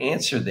is your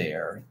answer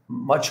there,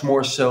 much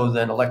more so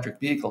than electric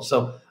vehicles.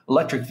 So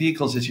electric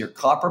vehicles is your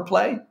copper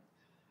play,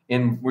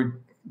 and we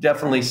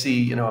definitely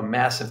see a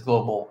massive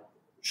global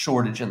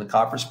shortage in the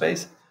copper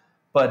space.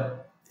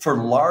 But For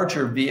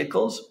larger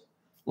vehicles,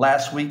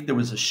 last week there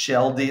was a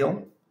Shell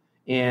deal,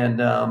 and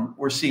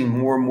we're seeing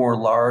more and more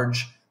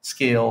large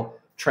scale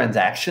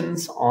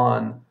transactions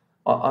on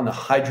the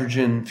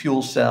hydrogen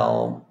fuel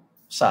cell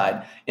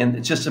side. And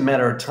it's just a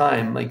matter of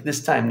time. Like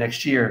this time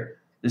next year,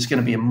 there's going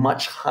to be a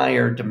much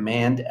higher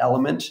demand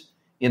element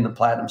in the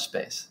platinum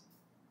space.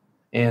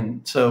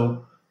 And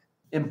so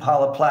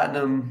Impala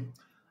Platinum,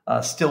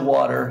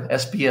 Stillwater,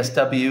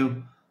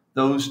 SBSW,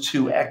 those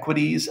two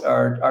equities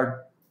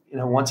are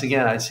once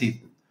again, I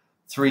see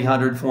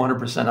 300,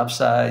 400%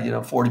 upside,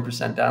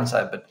 40%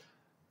 downside, but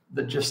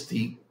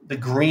the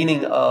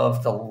greening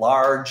of the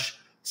large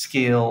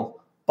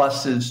scale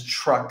buses,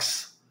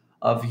 trucks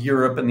of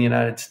Europe and the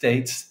United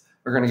States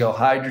are going to go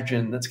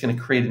hydrogen. That's going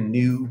to create a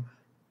new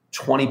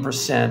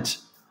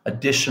 20%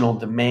 additional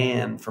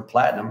demand for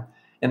platinum.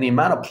 And the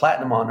amount of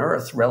platinum on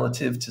Earth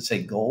relative to,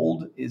 say,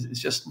 gold is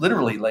just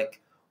literally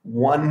like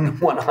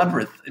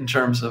 1/100th in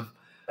terms of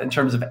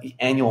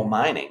annual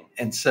mining.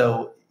 And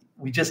so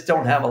we just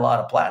don't have a lot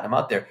of platinum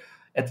out there.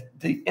 At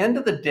the end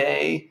of the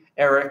day,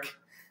 Erik,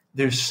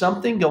 there's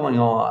something going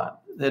on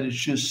that is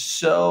just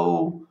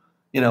so,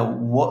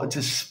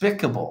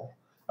 despicable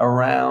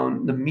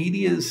around the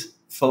media's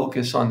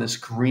focus on this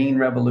green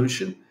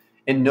revolution.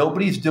 And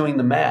nobody's doing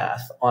the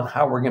math on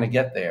how we're going to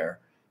get there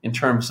in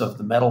terms of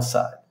the metal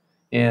side.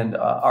 And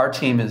our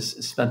team has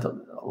spent a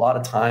lot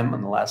of time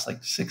in the last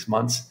 6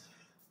 months.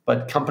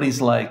 But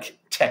companies like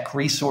Tech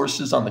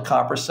Resources on the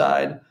copper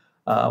side,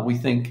 we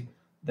think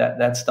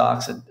that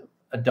stock's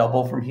a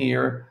double from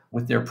here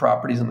with their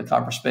properties in the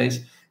copper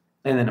space.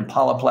 And then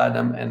Impala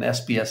Platinum and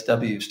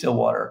SBSW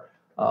Stillwater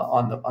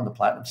on the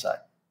platinum side.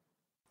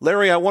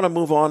 Larry, I want to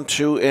move on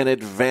to an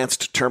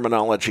advanced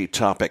terminology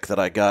topic that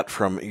I got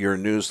from your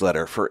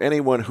newsletter. For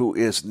anyone who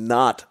is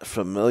not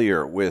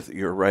familiar with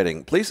your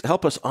writing, please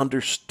help us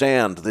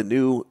understand the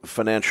new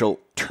financial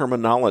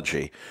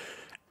terminology.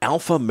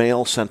 Alpha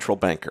male central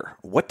banker.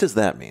 What does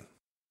that mean?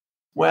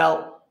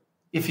 Well,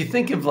 if you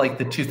think of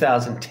the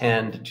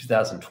 2010 to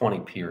 2020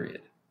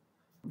 period,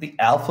 the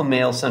alpha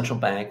male central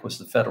bank was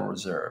the Federal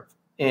Reserve.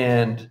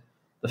 And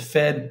the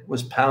Fed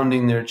was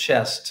pounding their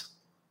chest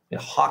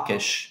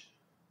hawkish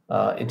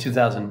in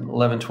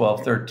 2011,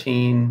 12,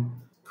 13,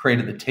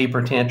 created the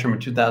taper tantrum in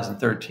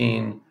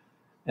 2013,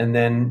 and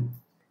then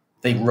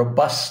they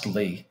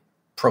robustly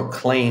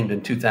proclaimed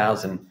in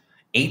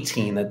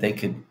 2018 that they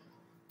could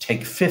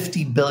take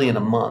 $50 billion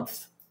a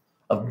month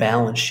of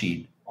balance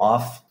sheet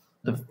off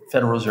the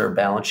Federal Reserve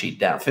balance sheet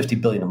down, $50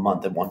 billion a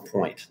month at one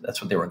point.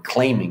 That's what they were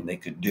claiming they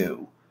could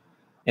do.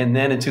 And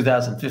then in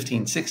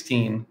 2015,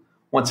 16,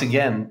 once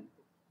again,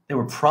 they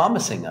were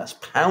promising us,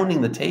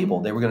 pounding the table,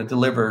 they were going to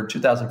deliver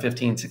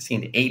 2015,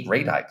 16 to 8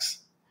 rate hikes.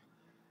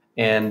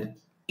 And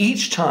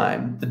each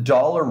time the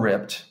dollar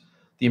ripped,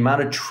 the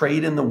amount of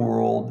trade in the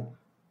world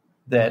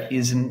that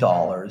is in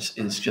dollars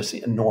is just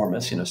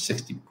enormous,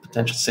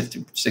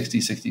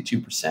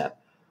 62%.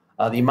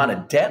 The amount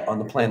of debt on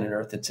the planet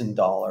Earth that's in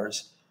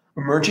dollars.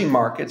 Emerging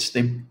markets,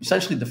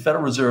 essentially the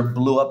Federal Reserve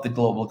blew up the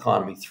global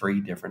economy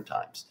 3 different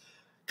times.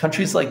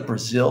 Countries like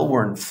Brazil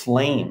were in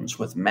flames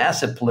with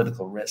massive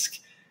political risk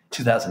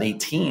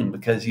 2018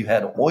 because you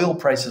had oil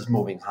prices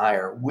moving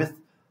higher with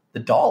the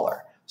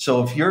dollar.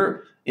 So if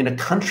you're in a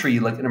country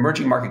like an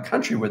emerging market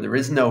country where there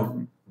is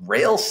no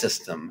rail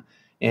system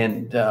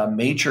and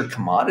major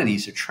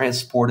commodities are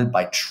transported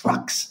by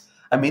trucks,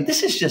 I mean,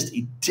 this is just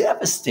a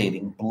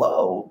devastating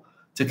blow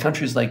to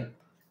countries like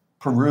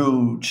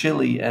Peru,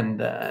 Chile, and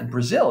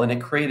Brazil. And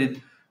it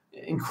created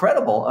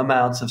incredible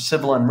amounts of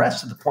civil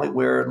unrest to the point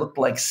where it looked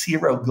like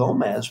Ciro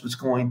Gomez was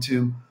going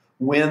to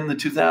win the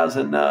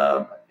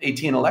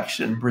 2018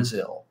 election in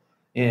Brazil,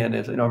 and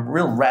a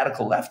real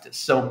radical leftist.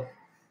 So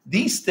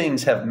these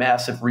things have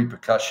massive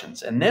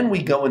repercussions. And then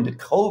we go into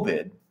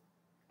COVID,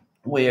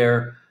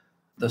 where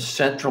the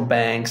central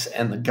banks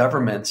and the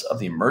governments of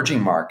the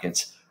emerging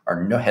markets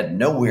had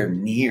nowhere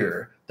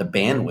near the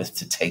bandwidth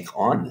to take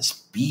on this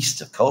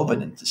beast of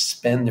COVID and to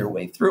spend their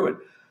way through it.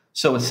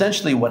 So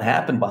essentially what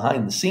happened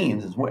behind the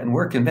scenes is, and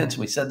we're convinced,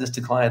 we said this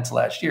to clients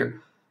last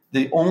year,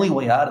 the only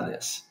way out of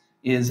this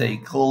is a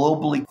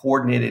globally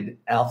coordinated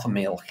alpha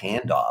male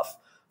handoff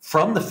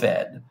from the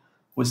Fed,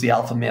 was the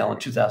alpha male in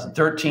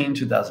 2013,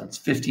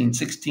 2015,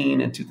 16,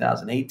 and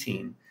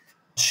 2018,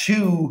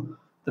 to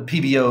the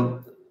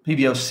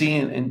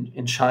PBOC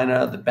in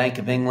China, the Bank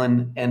of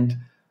England, and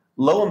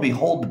lo and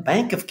behold, the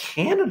Bank of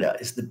Canada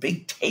is the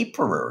big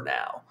taperer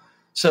now.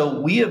 So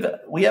we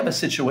have a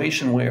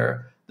situation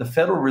where the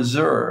Federal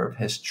Reserve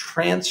has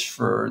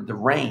transferred the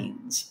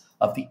reins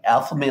of the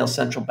alpha male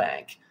central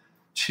bank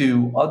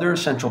to other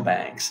central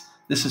banks.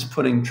 This is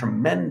putting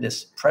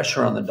tremendous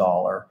pressure on the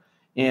dollar,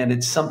 and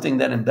it's something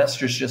that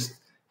investors just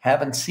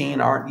haven't seen,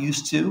 aren't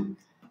used to,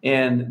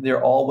 and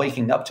they're all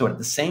waking up to it. At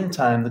the same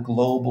time, the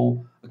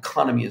global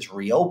economy is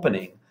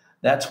reopening.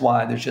 That's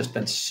why there's just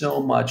been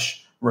so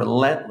much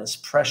relentless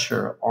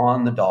pressure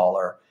on the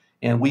dollar,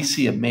 and we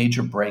see a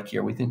major break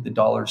here. We think the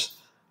dollar's,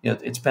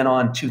 it's been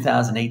on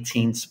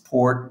 2018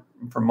 support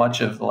for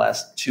much of the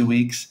last 2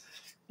 weeks,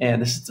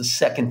 and this is the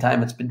second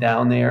time it's been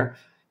down there.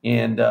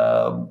 And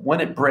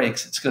when it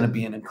breaks, it's going to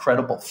be an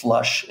incredible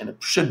flush, and it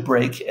should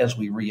break as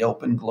we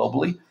reopen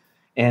globally.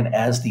 And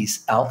as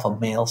these alpha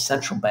male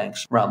central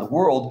banks around the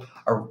world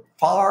are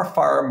far,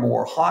 far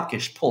more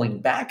hawkish, pulling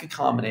back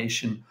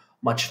accommodation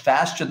much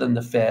faster than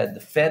the Fed. The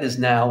Fed is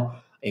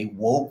now a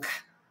woke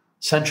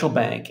central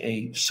bank,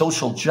 a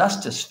social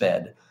justice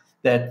Fed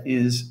that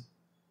is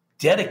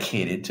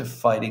dedicated to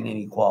fighting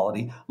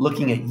inequality,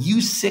 looking at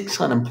U6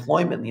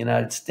 unemployment in the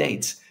United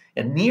States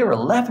at near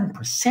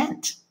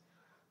 11%.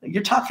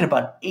 You're talking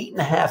about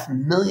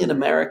 8.5 million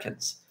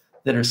Americans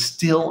that are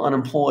still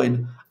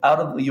unemployed out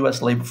of the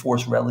U.S. labor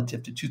force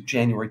relative to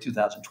January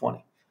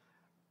 2020.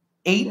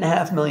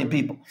 8.5 million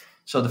people.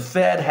 So the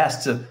Fed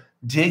has to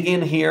dig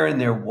in here in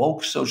their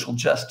woke social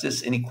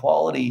justice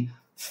inequality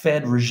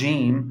Fed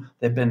regime.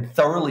 They've been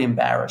thoroughly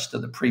embarrassed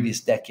of the previous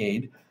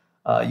decade.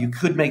 You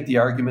could make the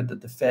argument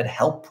that the Fed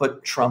helped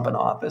put Trump in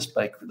office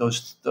by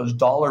those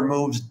dollar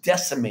moves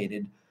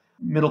decimated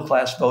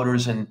middle-class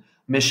voters in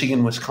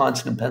Michigan,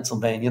 Wisconsin, and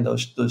Pennsylvania.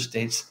 Those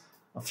states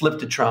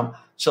flipped to Trump.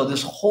 So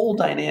this whole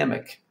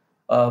dynamic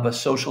of a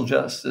social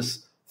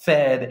justice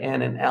Fed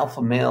and an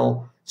alpha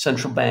male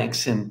central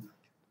banks in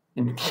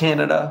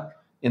Canada,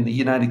 in the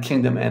United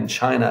Kingdom, and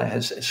China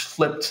has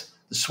flipped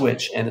the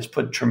switch and has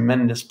put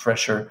tremendous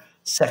pressure,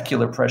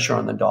 secular pressure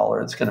on the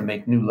dollar. It's going to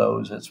make new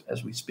lows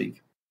as we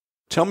speak.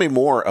 Tell me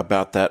more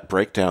about that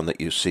breakdown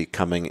that you see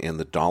coming in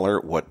the dollar,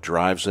 what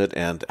drives it,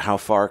 and how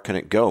far can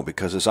it go?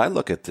 Because as I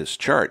look at this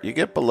chart, you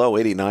get below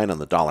 89 on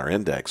the dollar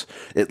index,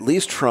 at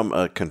least from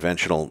a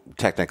conventional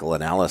technical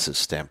analysis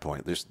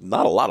standpoint. There's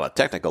not a lot of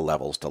technical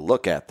levels to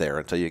look at there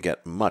until you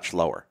get much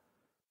lower.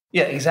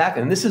 Yeah,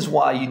 exactly. And this is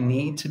why you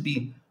need to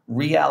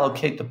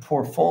reallocate the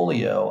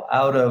portfolio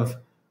out of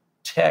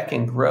tech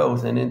and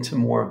growth and into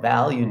more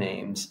value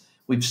names.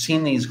 We've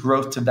seen these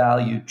growth to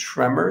value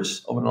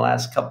tremors over the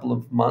last couple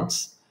of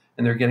months,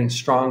 and they're getting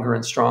stronger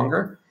and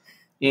stronger.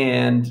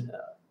 And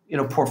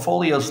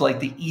portfolios like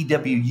the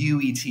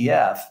EWU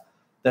ETF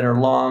that are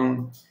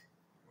long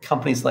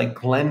companies like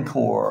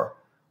Glencore,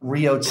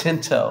 Rio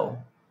Tinto,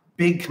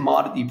 big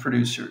commodity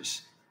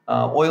producers,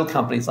 oil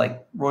companies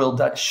like Royal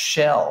Dutch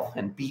Shell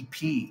and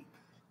BP.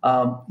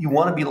 You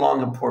want to be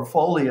long a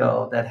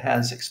portfolio that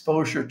has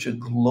exposure to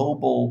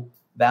global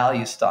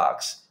value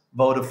stocks,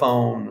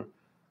 Vodafone,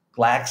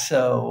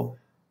 Glaxo,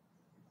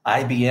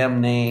 IBM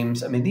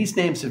names. I mean, these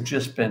names have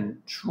just been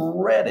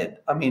shredded.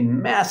 I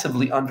mean,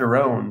 massively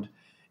underowned.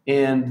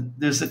 And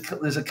there's a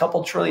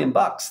couple $1 trillion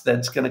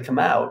that's going to come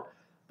out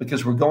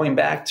because we're going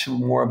back to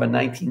more of a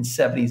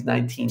 1970s,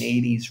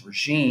 1980s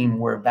regime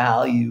where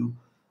value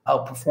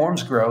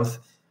outperforms growth.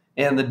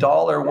 And the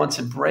dollar, once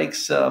it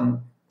breaks,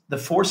 the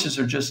forces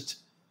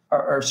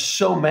are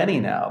so many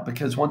now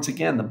because, once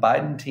again, the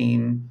Biden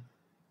team,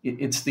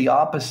 it's the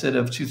opposite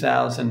of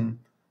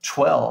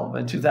 2012.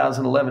 In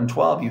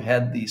 2011-12, you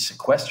had the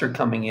sequester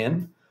coming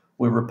in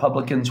where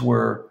Republicans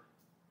were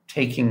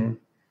taking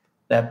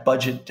that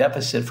budget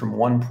deficit from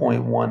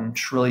 1.1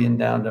 trillion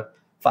down to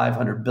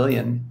 500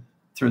 billion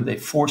they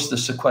forced the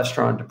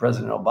sequester onto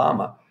President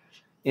Obama.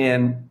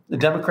 And the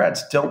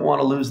Democrats don't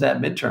want to lose that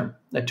midterm,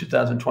 that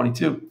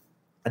 2022.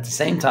 At the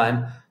same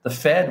time, the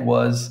Fed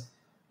was,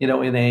 in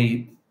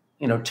a,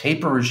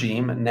 taper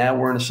regime, and now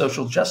we're in a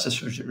social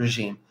justice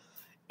regime.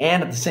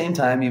 And at the same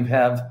time, you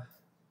have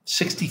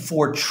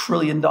 $64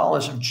 trillion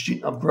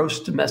of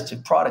gross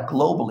domestic product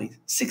globally,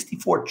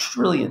 $64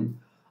 trillion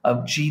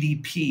of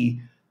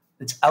GDP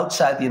that's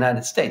outside the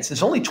United States.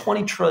 There's only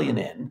 20 trillion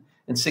in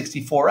and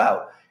 64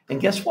 out. And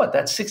guess what?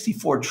 That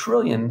 64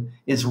 trillion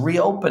is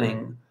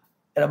reopening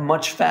at a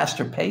much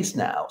faster pace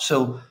now.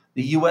 So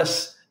the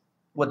U.S.,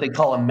 what they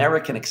call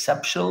American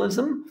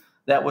exceptionalism,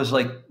 that was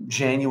like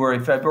January,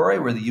 February,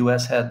 where the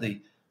U.S. had the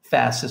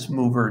fastest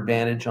mover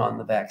advantage on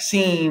the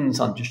vaccines,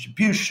 on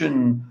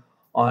distribution,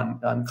 on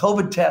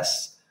COVID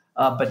tests.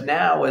 But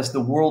now as the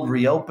world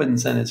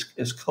reopens and as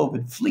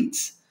COVID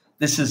fleets,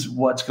 this is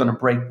what's going to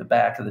break the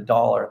back of the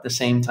dollar. At the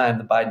same time,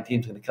 the Biden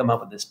team's going to come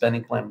up with this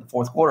spending plan in the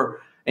fourth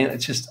quarter. And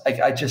it's just,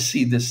 I just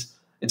see this,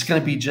 it's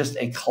going to be just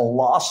a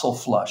colossal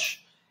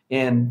flush.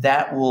 And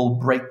that will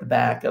break the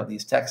back of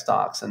these tech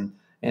stocks. And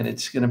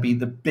it's going to be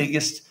the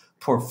biggest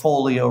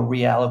portfolio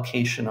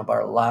reallocation of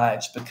our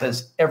lives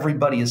because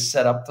everybody is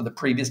set up for the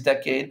previous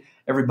decade.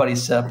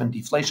 Everybody's set up in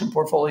deflation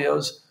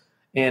portfolios,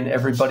 and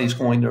everybody's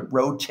going to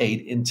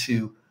rotate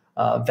into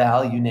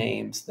value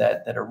names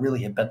that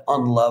really have been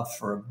unloved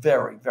for a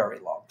very, very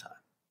long time.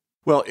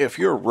 Well, if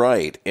you're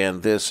right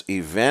and this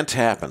event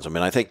happens,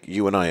 I think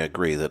you and I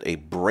agree that a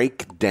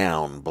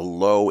breakdown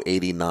below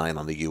 89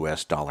 on the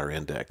U.S. dollar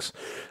index,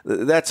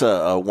 that's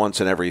a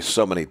once in every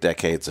so many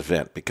decades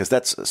event because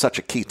that's such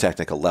a key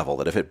technical level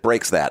that if it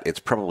breaks that, it's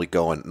probably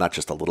going not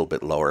just a little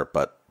bit lower,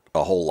 but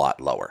a whole lot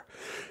lower.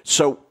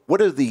 So what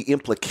are the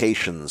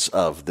implications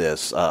of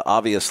this?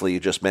 Obviously,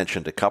 you just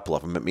mentioned a couple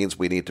of them. It means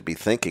we need to be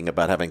thinking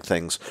about having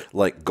things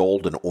like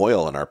gold and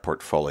oil in our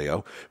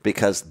portfolio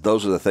because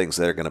those are the things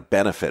that are going to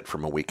benefit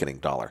from a weakening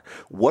dollar.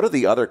 What are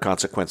the other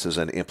consequences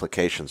and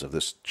implications of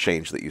this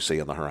change that you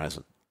see on the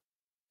horizon?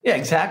 Yeah,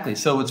 exactly.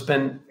 So it's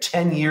been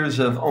 10 years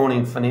of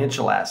owning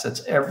financial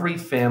assets. Every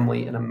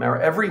family in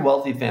America, every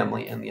wealthy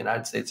family in the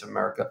United States of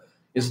America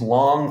is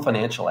long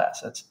financial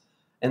assets,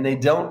 and they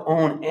don't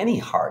own any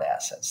hard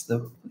assets.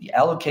 The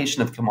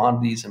allocation of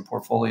commodities and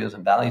portfolios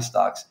and value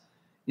stocks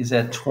is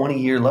at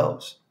 20-year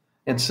lows.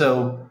 And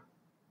so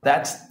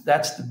that's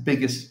the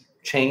biggest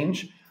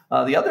change.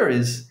 The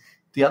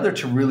other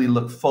to really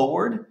look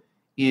forward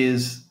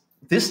is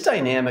this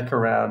dynamic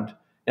around,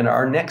 and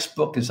our next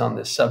book is on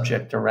this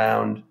subject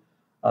around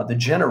the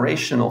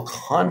generational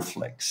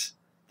conflicts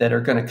that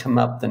are going to come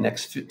up the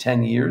next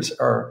 10 years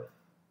are,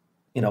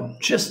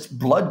 just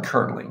blood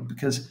curdling,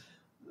 because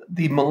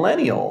the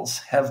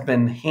millennials have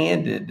been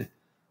handed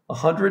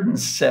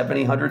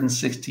 170,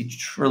 160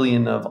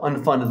 trillion of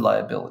unfunded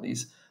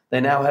liabilities.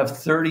 They now have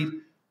 30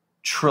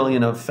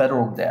 trillion of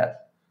federal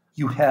debt.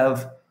 You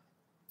have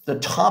the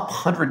top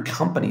 100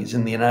 companies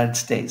in the United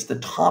States, the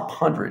top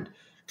 100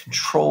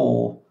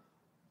 control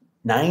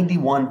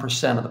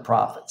 91% of the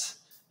profits.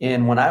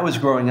 And when I was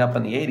growing up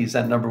in the 80s,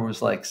 that number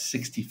was like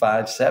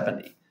 65,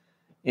 70.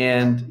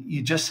 And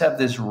you just have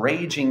this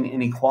raging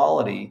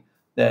inequality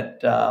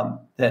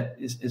that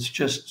is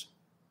just,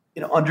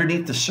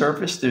 underneath the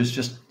surface, there's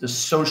just the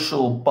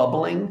social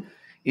bubbling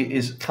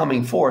is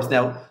coming forth.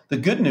 Now, the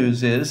good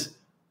news is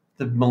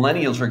the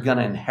millennials are going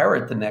to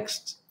inherit the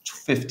next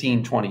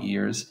 15, 20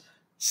 years,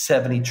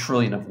 70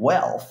 trillion of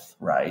wealth,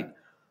 right?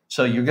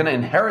 So you're going to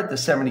inherit the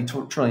 70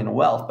 trillion of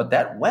wealth, but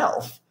that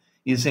wealth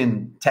is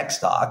in tech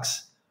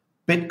stocks,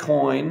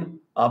 Bitcoin,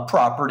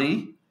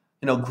 property,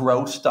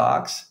 growth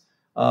stocks,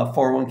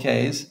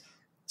 401ks.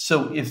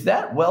 So if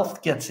that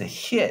wealth gets a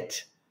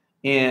hit,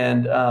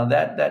 and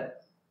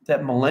that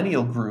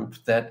millennial group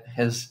that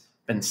has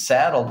been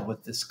saddled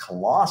with this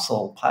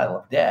colossal pile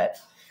of debt,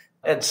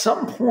 at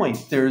some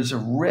point there's a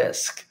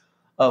risk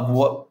of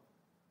what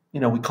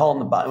we call in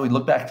the Bible. We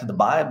look back to the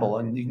Bible,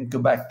 and you can go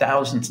back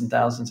thousands and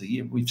thousands of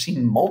years. We've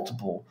seen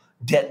multiple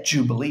debt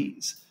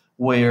jubilees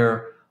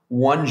where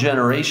one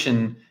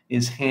generation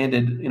is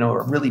handed, a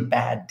really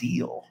bad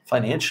deal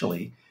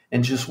financially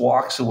and just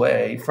walks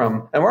away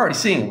from. And we're already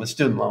seeing it with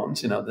student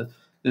loans.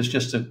 There's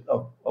just a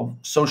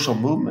social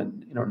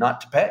movement,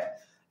 not to pay.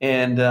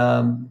 And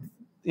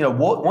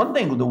one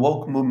thing the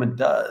woke movement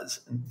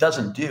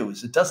doesn't do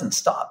is it doesn't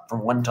stop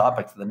from one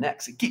topic to the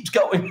next. It keeps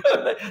going.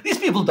 These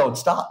people don't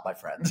stop, my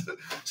friends.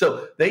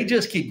 So they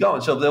just keep going.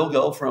 So they'll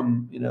go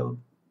from,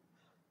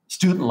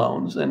 student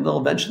loans, and they'll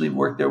eventually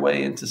work their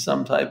way into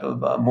some type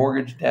of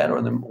mortgage debt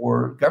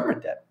or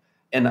government debt.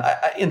 And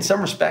in some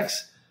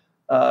respects,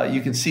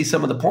 you can see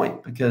some of the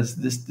point, because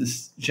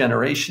this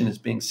generation is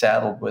being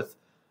saddled with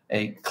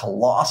a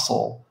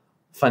colossal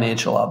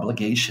financial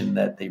obligation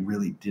that they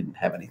really didn't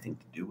have anything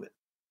to do with.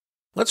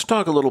 Let's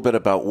talk a little bit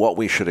about what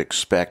we should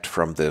expect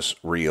from this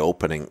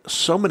reopening.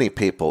 So many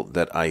people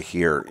that I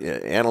hear,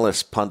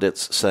 analysts,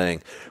 pundits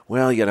saying,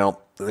 well,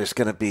 there's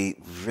going to be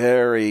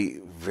very,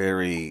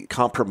 very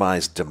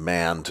compromised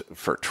demand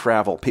for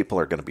travel. People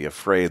are going to be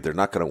afraid. They're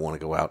not going to want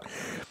to go out.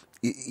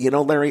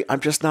 Larry, I'm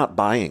just not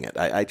buying it.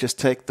 I just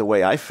take the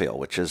way I feel,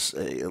 which is,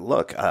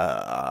 look,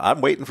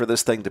 I'm waiting for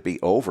this thing to be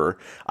over.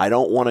 I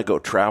don't want to go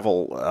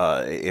travel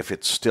if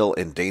it's still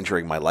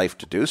endangering my life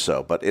to do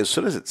so. But as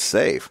soon as it's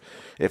safe,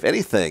 if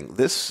anything,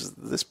 this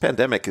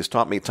pandemic has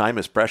taught me time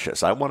is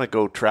precious. I want to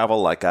go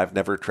travel like I've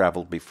never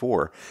traveled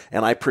before.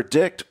 And I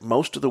predict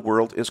most of the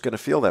world is going to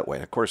feel that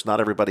way. Of course, not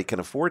everybody can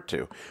afford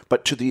to,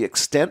 but to the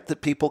extent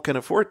that people can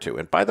afford to.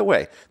 And by the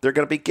way, they're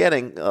going to be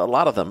getting, a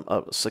lot of them,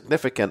 a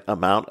significant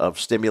amount of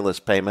stimulus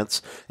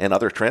payments and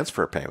other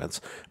transfer payments.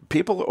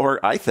 People,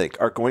 I think,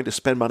 are going to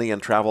spend money and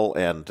travel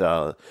and,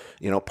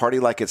 party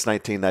like it's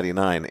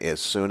 1999 as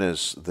soon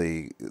as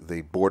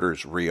the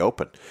borders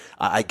reopen.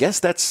 I guess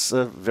that's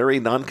a very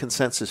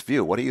non-consensus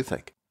view. What do you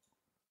think?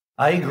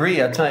 I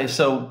agree. I'll tell you.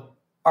 So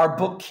our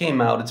book came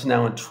out. It's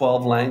now in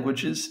 12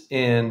 languages,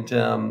 and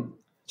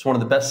it's one of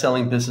the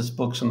best-selling business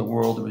books in the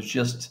world. It was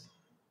just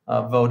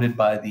voted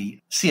by the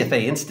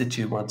CFA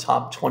Institute, one of the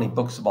top 20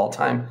 books of all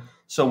time.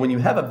 So when you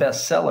have a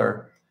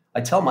bestseller,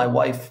 I tell my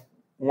wife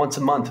once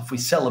a month, if we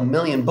sell 1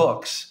 million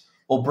books,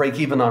 we'll break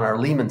even on our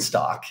Lehman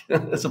stock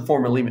as a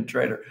former Lehman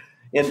trader.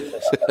 And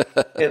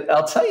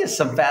I'll tell you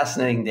some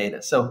fascinating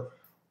data. So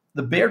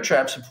the bear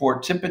trap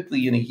support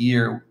typically in a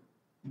year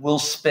will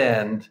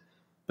spend,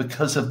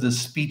 because of the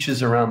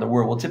speeches around the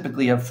world, we'll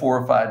typically have 4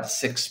 or 5 to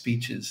 6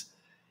 speeches.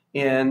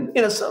 And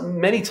so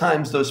many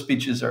times those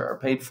speeches are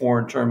paid for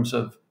in terms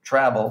of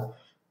travel,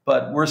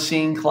 but we're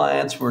seeing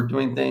clients, we're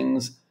doing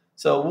things.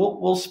 So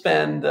we'll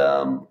spend,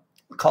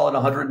 call it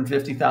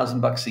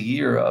 $150,000 a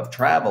year of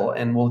travel,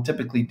 and we'll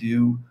typically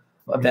do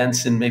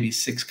events in maybe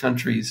 6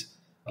 countries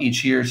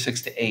each year,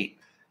 6 to 8.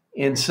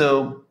 And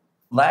so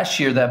last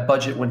year, that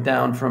budget went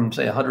down from,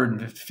 say,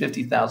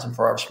 $150,000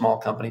 for our small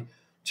company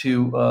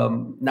to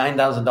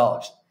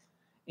 $9,000.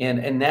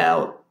 And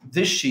now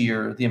this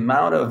year, the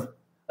amount of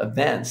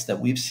events that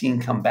we've seen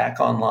come back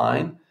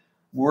online,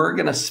 we're not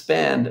going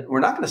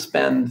to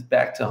spend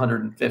back to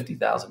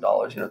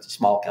 $150,000. It's a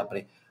small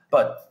company,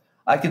 but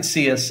I could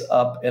see us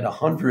up at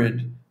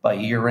 100 by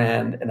year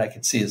end, and I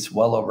could see it's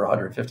well over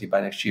 150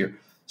 by next year.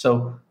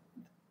 So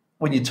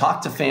when you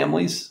talk to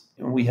families,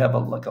 and we have a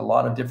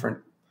lot of different,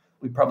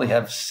 we probably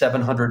have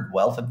 700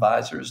 wealth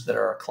advisors that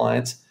are our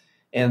clients,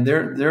 and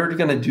they're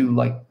going to do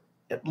like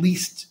at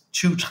least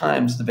 2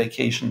 times the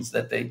vacations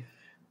that they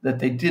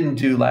didn't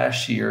do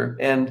last year.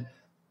 And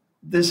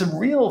there's a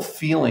real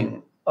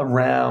feeling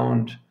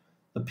around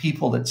the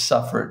people that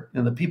suffered,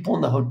 the people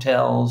in the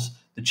hotels,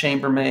 the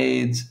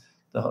chambermaids,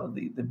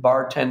 the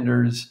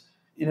bartenders.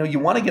 You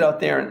want to get out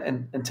there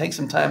and take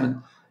some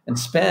time and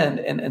spend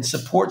and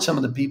support some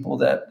of the people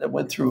that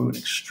went through an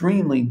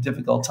extremely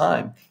difficult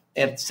time.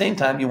 At the same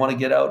time, you want to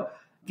get out,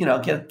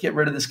 get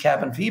rid of this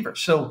cabin fever.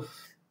 So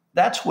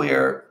that's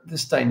where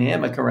this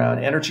dynamic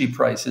around energy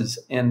prices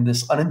and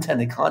this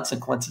unintended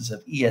consequences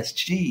of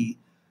ESG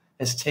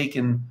has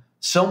taken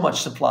so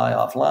much supply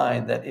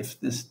offline that if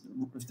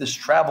this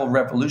travel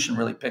revolution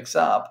really picks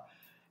up,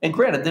 and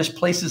granted, there's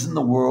places in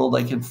the world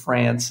like in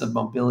France, the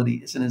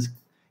mobility isn't as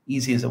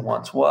easy as it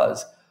once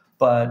was,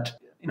 but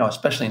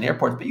especially in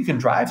airports, but you can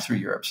drive through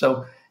Europe.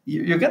 So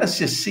you're going to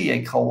just see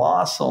a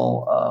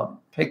colossal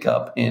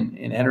pickup in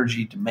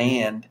energy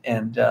demand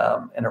and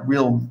a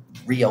real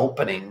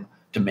reopening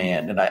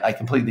demand. And I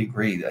completely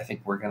agree. I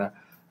think we're going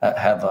to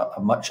have a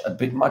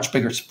much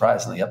bigger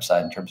surprise on the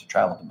upside in terms of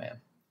travel demand.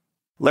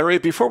 Larry,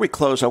 before we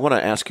close, I want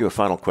to ask you a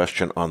final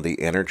question on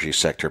the energy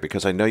sector,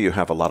 because I know you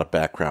have a lot of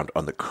background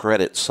on the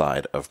credit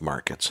side of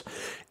markets.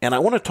 And I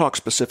want to talk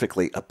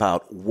specifically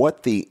about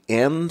what the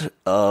end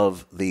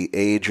of the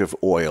age of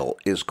oil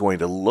is going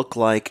to look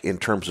like in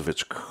terms of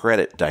its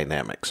credit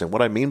dynamics. And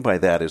what I mean by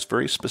that is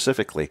very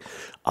specifically,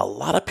 a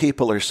lot of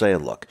people are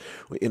saying, look,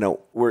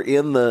 we're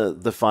in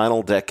the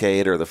final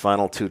decade or the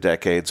final 2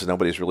 decades.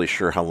 Nobody's really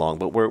sure how long,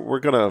 but we're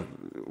going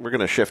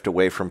to shift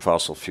away from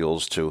fossil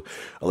fuels to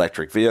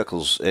electric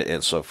vehicles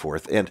and so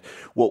forth. And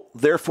well,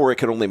 therefore, it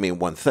can only mean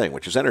one thing,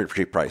 which is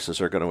energy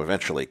prices are going to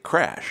eventually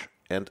crash.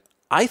 And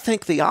I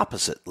think the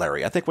opposite,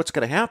 Larry. I think what's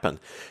going to happen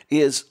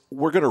is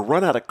we're going to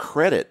run out of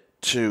credit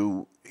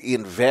to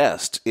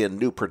invest in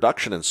new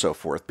production and so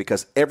forth,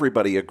 because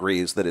everybody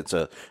agrees that it's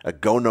a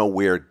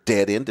go-nowhere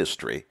dead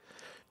industry.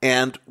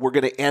 And we're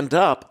going to end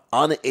up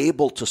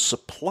unable to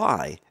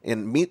supply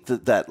and meet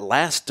that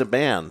last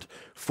demand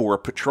for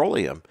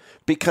petroleum,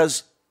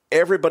 because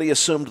everybody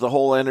assumed the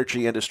whole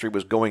energy industry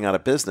was going out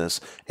of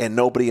business and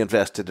nobody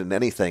invested in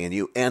anything. And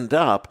you end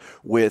up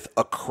with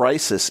a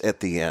crisis at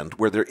the end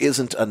where there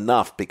isn't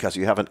enough because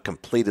you haven't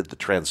completed the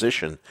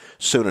transition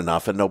soon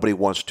enough and nobody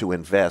wants to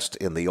invest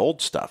in the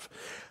old stuff.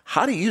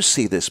 How do you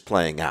see this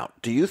playing out?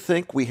 Do you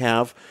think we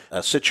have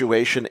a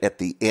situation at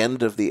the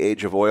end of the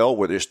age of oil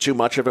where there's too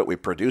much of it, we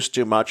produce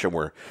too much, and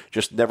we're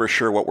just never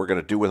sure what we're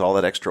going to do with all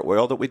that extra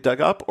oil that we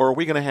dug up? Or are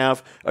we going to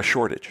have a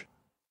shortage?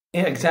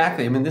 Yeah,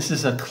 exactly. I mean, this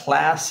is a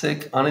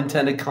classic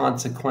unintended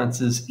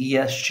consequences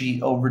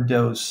ESG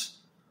overdose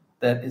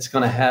that is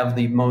going to have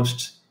the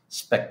most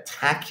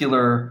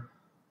spectacular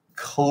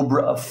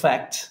Cobra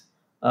effect,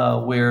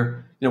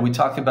 where we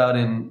talk about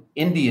in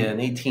India in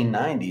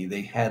 1890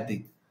 they had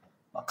the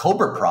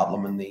Cobra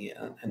problem in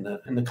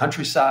the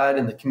countryside,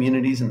 in the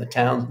communities, in the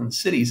towns, and the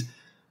cities.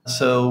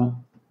 So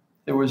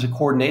there was a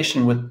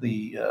coordination with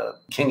the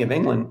King of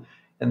England,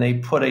 and they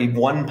put a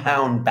 1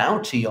 pound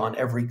bounty on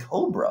every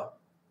Cobra.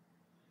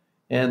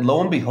 And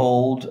lo and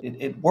behold,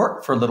 it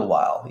worked for a little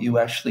while. You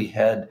actually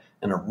had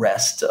an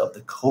arrest of the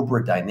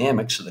Cobra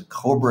dynamics, so the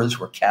Cobras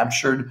were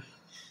captured.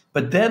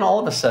 But then all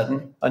of a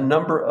sudden, a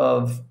number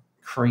of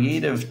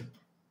creative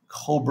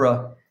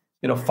Cobra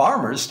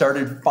farmers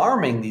started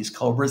farming these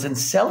Cobras and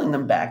selling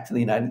them back to the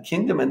United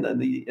Kingdom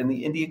and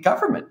the Indian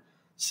government.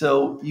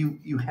 So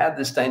you had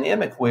this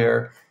dynamic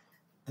where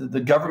the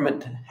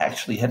government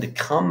actually had to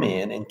come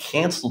in and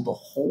cancel the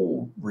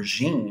whole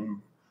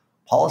regime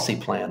policy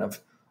plan of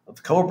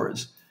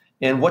Cobras.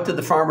 And what did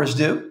the farmers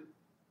do?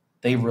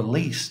 They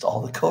released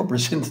all the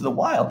Cobras into the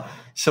wild.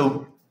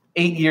 So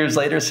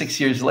 6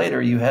 years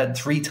later, you had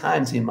 3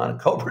 times the amount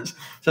of Cobras.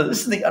 So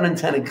this is the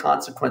unintended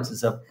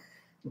consequences of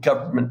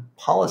government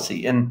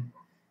policy. And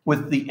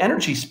with the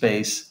energy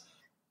space,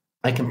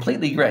 I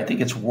completely agree. I think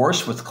it's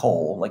worse with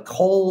coal. Like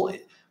coal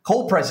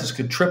prices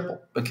could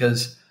triple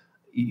because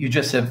you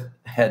just have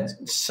had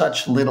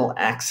such little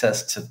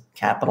access to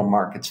capital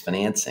markets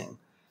financing.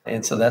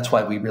 And so that's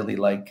why we really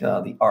like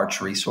the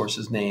Arch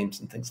Resources names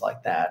and things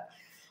like that.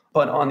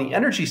 But on the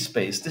energy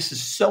space, this is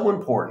so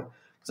important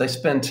because I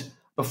spent,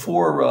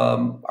 before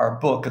our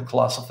book, A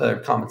Colossal Failure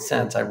of Common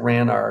Sense, I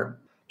ran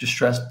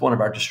one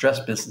of our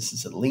distressed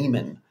businesses at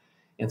Lehman.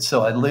 And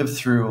so I lived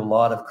through a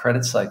lot of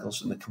credit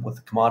cycles with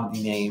the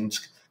commodity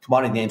names.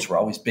 Commodity names were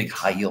always big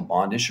high-yield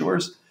bond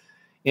issuers.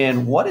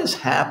 And what has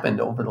happened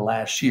over the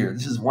last year,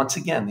 this is once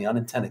again the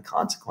unintended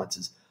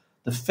consequences.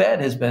 The Fed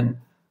has been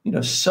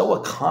so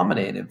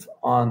accommodative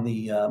on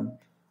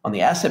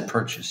the asset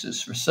purchases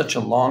for such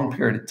a long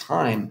period of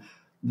time.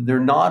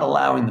 They're not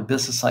allowing the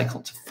business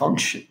cycle to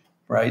function,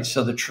 right?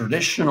 So the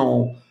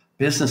traditional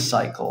business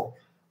cycle,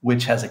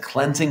 which has a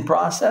cleansing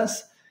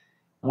process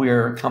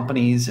where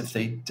companies, if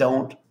they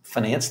don't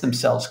finance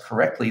themselves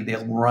correctly,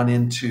 they'll run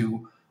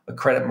into a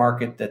credit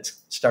market that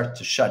starts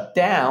to shut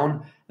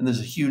down, and there's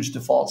a huge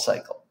default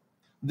cycle.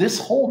 This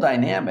whole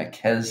dynamic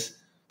has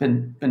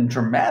been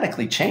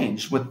dramatically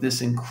changed with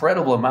this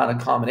incredible amount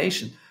of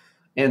combination.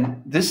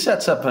 And this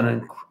sets up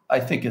I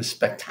think, a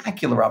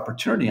spectacular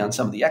opportunity on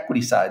some of the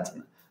equity sides,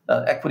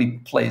 equity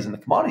plays in the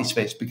commodity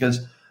space,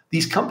 because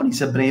these companies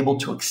have been able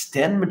to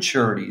extend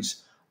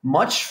maturities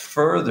much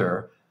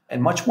further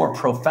and much more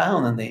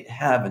profound than they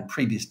have in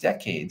previous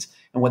decades.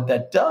 And what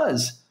that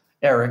does,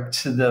 Erik,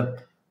 to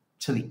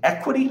the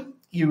equity,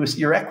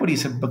 your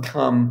equities have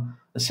become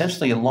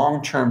essentially a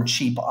long-term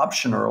cheap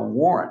option or a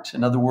warrant.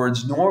 In other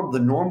words, the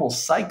normal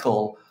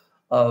cycle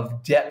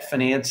of debt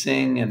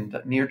financing and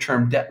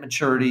near-term debt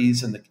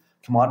maturities in the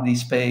commodity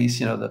space,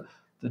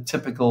 the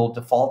typical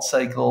default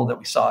cycle that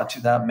we saw in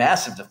 2000,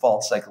 massive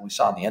default cycle we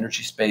saw in the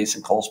energy space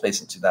and coal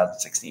space in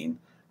 2016,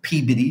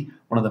 PBD,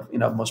 one of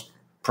the most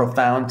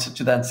profound,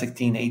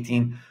 2016,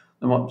 18,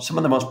 some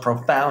of the most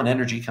profound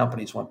energy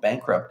companies went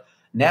bankrupt.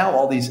 Now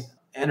all these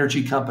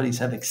energy companies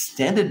have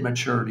extended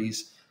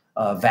maturities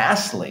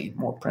vastly,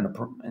 more in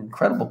an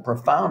incredible,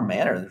 profound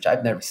manner, which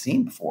I've never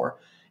seen before.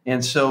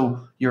 And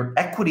so your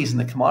equities in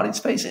the commodity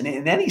space, and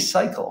in any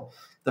cycle,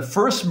 the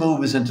first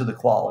move is into the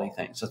quality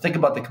thing. So think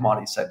about the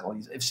commodity cycle.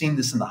 I've seen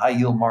this in the high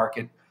yield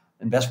market,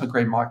 investment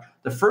grade market.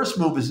 The first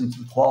move is into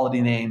the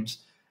quality names,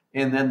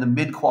 and then the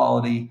mid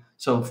quality.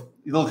 So if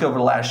you look over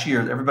the last year,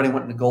 everybody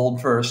went into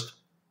gold first,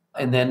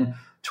 and then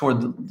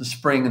toward the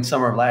spring and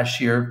summer of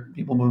last year,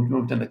 people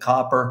moved into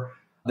copper.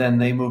 Then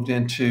they moved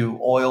into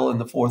oil in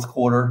the fourth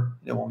quarter,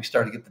 when we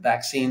started to get the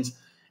vaccines.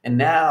 And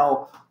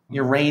now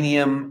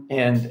uranium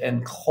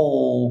and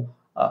coal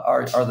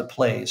are the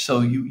plays. So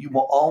you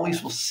will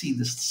always see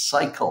this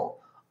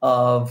cycle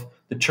of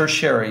the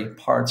tertiary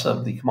parts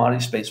of the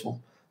commodity space.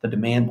 The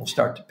demand will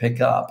start to pick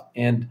up,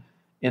 and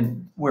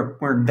where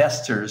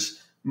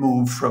investors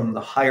move from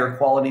the higher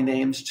quality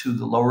names to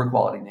the lower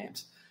quality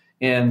names.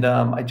 And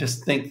I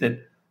just think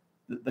that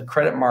the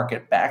credit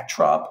market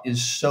backdrop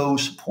is so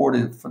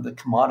supportive for the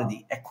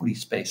commodity equity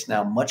space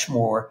now, much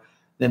more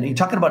than you're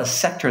talking about a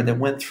sector that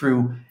went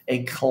through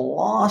a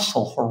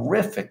colossal,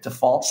 horrific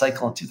default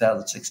cycle in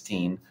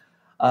 2016,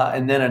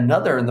 and then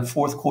another in the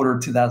fourth quarter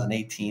of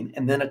 2018,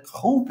 and then a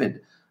COVID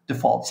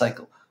default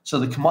cycle. So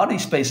the commodity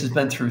space has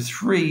been through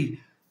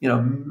three,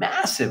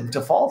 massive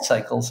default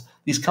cycles.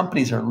 These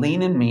companies are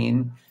lean and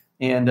mean,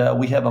 and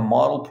we have a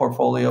model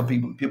portfolio.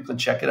 People can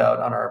check it out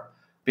on our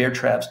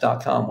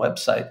beartraps.com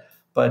website.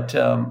 But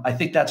I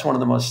think that's one of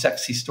the most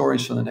sexy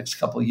stories for the next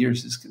couple of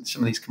years is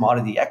some of these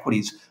commodity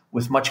equities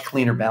with much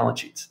cleaner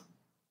balance sheets.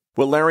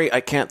 Well, Larry,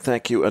 I can't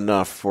thank you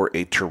enough for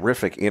a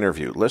terrific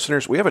interview.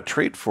 Listeners, we have a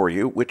treat for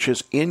you, which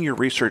is in your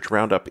Research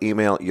Roundup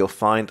email. You'll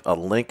find a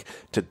link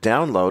to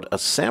download a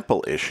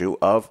sample issue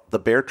of the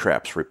Bear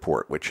Traps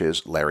Report, which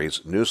is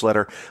Larry's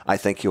newsletter. I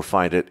think you'll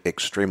find it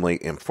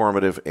extremely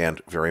informative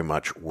and very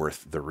much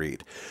worth the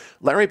read.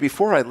 Larry,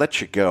 before I let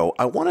you go,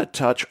 I want to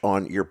touch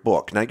on your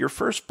book. Now, your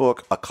first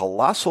book, A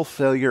Colossal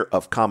Failure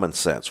of Common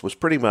Sense, was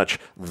pretty much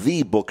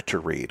the book to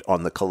read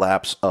on the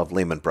collapse of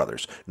Lehman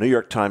Brothers. New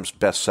York Times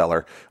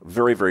bestseller,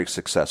 very, very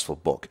successful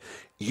book.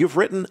 You've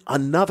written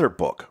another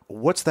book.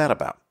 What's that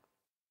about?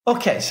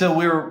 Okay, so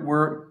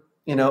we're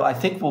I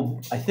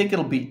think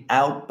it'll be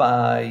out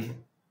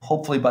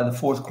hopefully by the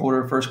fourth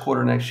quarter, first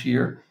quarter next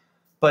year.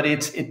 But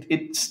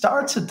it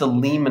starts at the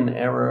Lehman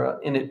era,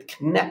 and it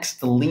connects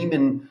the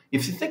Lehman.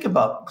 If you think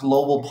about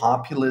global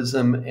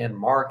populism and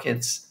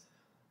markets,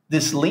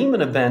 this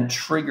Lehman event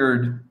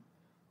triggered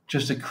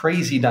just a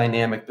crazy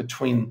dynamic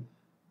between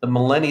the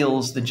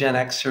millennials, the Gen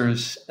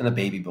Xers, and the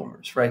baby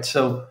boomers, right?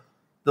 So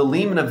the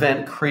Lehman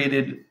event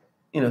created,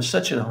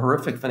 such a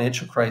horrific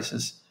financial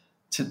crisis.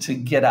 To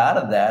get out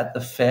of that, the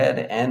Fed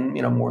and,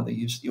 more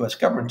the U.S.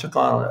 government took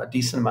on a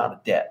decent amount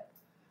of debt.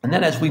 And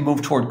then as we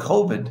move toward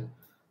COVID,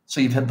 so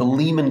you've had the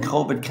Lehman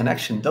COVID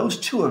connection. Those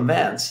two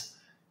events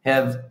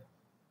have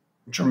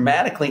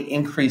dramatically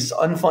increased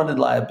unfunded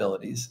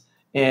liabilities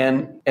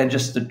and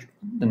just the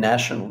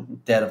national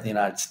debt of the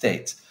United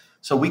States.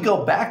 So we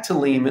go back to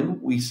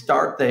Lehman, we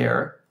start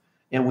there,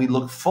 and we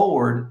look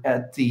forward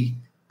at the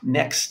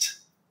next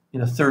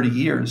 30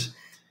 years.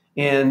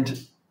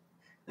 And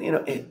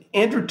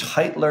Andrew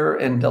Tytler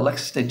and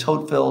Alexis de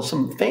Tocqueville,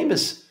 some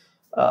famous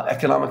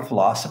economic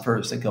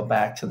philosophers that go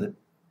back to the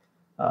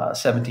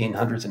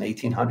 1700s and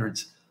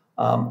 1800s,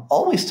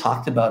 always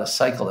talked about a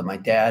cycle that my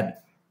dad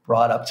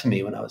brought up to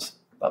me when I was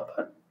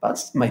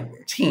about my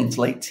teens,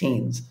 late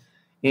teens.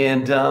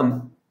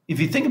 And if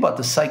you think about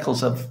the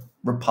cycles of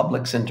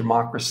republics and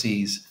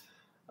democracies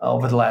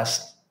over the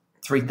last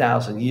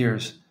 3,000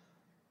 years,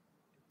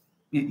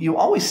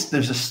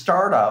 there's a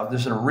start out,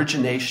 there's an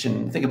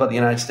origination. Think about the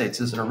United States,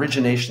 there's an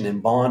origination in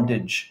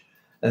bondage,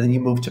 and then you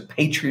move to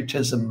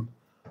patriotism,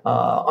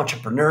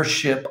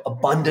 entrepreneurship,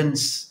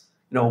 abundance,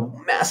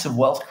 massive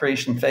wealth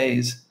creation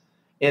phase,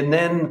 and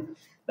then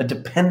a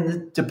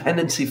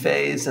dependency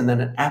phase, and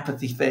then an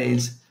apathy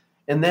phase.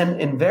 And then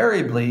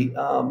invariably,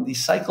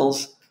 these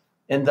cycles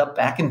end up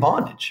back in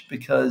bondage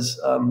because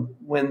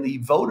when the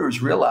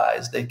voters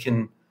realize they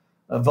can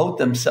vote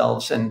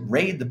themselves and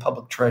raid the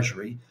public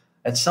treasury.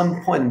 At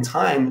some point in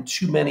time,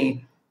 too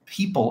many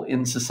people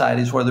in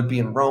societies, whether it be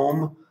in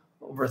Rome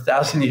over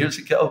 1,000 years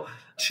ago,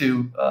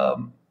 to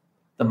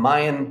the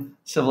Mayan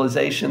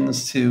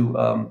civilizations,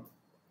 to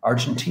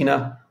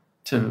Argentina,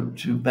 to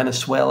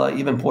Venezuela,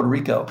 even Puerto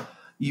Rico,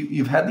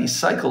 you've had these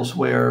cycles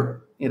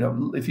where,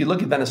 if you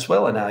look at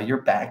Venezuela now,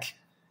 you're back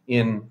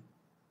in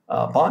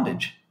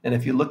bondage. And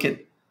if you look at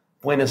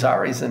Buenos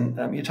Aires,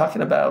 and you're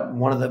talking about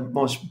one of the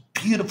most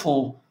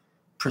beautiful,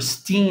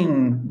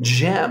 pristine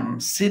gem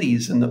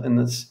cities in the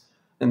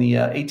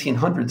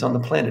 1800s on the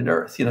planet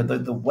Earth.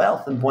 The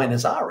wealth in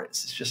Buenos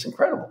Aires is just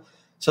incredible.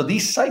 So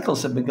these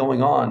cycles have been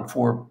going on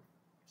for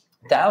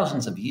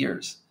thousands of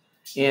years.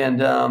 And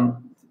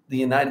the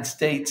United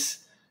States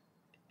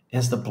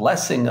has the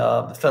blessing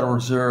of the Federal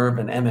Reserve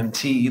and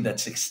MMT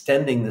that's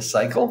extending the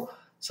cycle.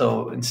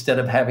 So instead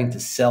of having to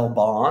sell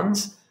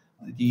bonds,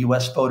 the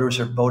U.S. voters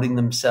are voting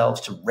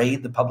themselves to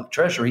raid the public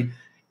treasury,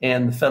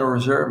 and the Federal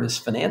Reserve is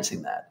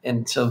financing that.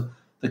 And so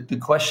the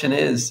question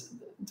is,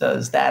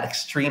 does that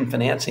extreme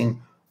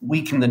financing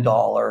weaken the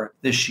dollar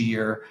this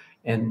year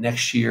and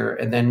next year,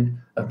 and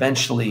then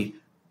eventually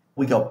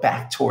we go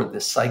back toward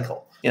this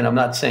cycle? And I'm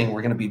not saying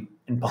we're going to be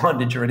in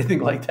bondage or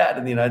anything like that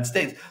in the United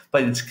States,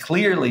 but it's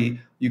clearly,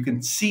 you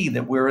can see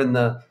that we're in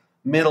the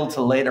middle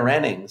to later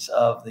innings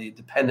of the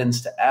dependence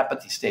to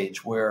apathy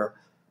stage, where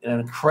an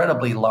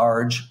incredibly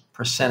large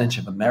percentage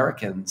of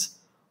Americans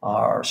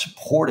are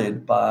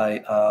supported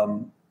by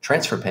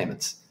transfer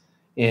payments.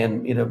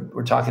 And,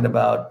 we're talking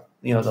about,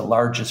 the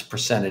largest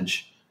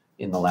percentage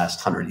in the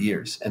last 100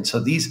 years. And so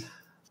these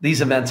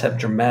events have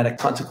dramatic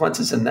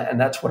consequences. And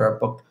that's what our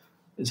book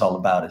is all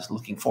about, is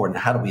looking forward and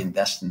how do we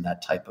invest in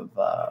that type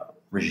of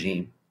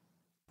regime.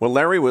 Well,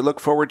 Larry, we look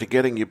forward to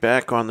getting you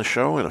back on the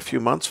show in a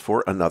few months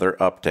for another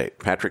update.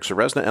 Patrick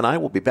Ceresna and I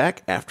will be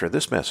back after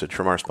this message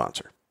from our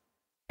sponsor.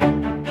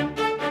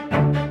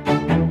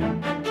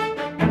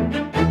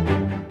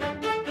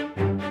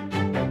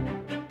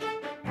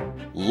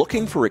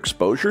 Looking for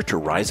exposure to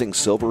rising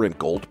silver and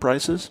gold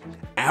prices?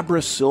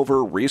 Abra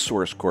Silver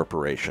Resource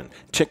Corporation,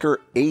 ticker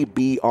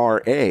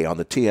ABRA on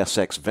the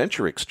TSX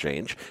Venture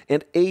Exchange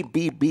and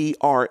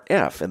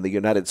ABBRF in the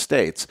United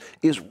States,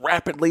 is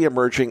rapidly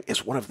emerging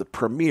as one of the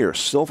premier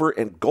silver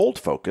and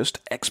gold-focused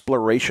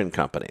exploration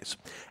companies.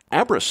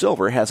 Abra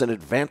Silver has an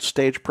advanced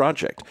stage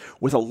project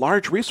with a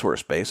large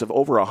resource base of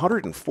over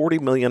 140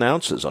 million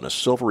ounces on a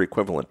silver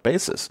equivalent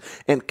basis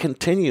and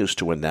continues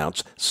to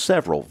announce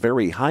several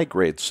very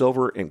high-grade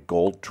silver and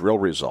gold drill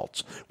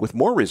results, with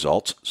more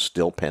results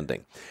still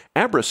pending.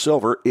 Abra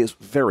Silver is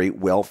very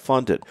well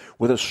funded,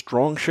 with a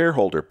strong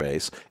shareholder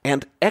base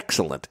and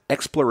excellent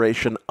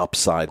exploration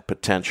upside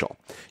potential.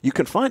 You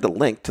can find a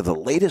link to the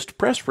latest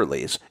press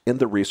release in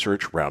the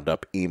Research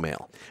Roundup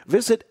email.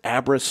 Visit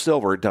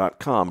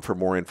abrasilver.com for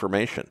more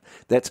information.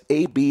 That's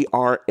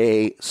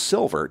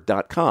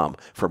abrasilver.com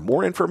for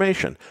more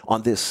information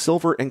on this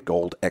silver and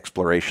gold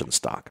exploration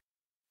stock.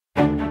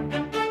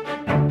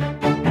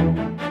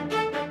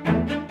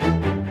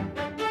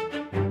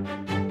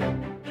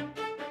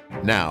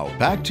 Now,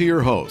 back to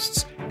your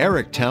hosts,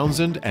 Erik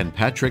Townsend and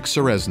Patrick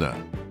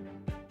Ceresna.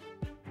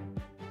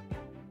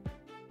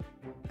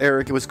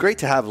 Erik, it was great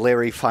to have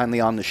Larry finally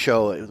on the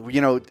show.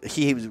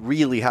 He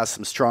really has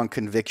some strong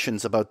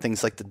convictions about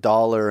things like the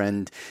dollar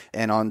and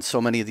on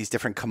so many of these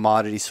different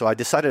commodities. So I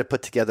decided to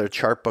put together a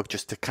chart book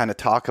just to kind of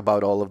talk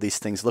about all of these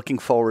things. Looking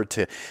forward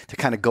to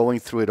kind of going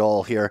through it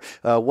all here.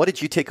 What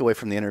did you take away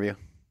from the interview?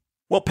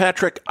 Well,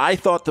 Patrick, I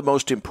thought the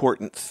most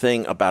important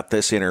thing about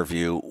this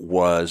interview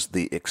was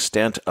the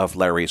extent of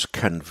Larry's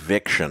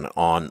conviction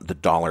on the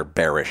dollar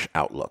bearish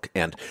outlook.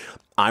 And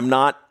I'm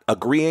not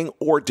agreeing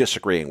or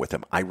disagreeing with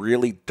him. I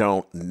really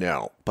don't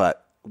know.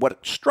 But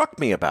what struck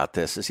me about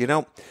this is,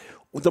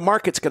 the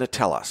market's going to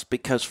tell us,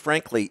 because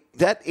frankly,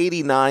 that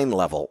 89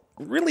 level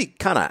really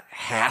kind of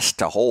has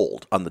to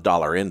hold on the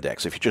dollar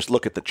index. If you just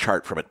look at the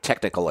chart from a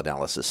technical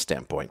analysis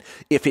standpoint,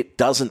 if it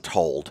doesn't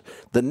hold,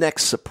 the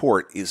next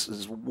support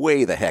is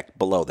way the heck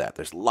below that.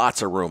 There's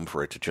lots of room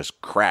for it to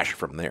just crash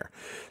from there.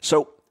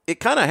 So it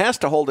kind of has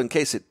to hold in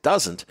case it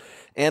doesn't.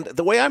 And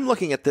the way I'm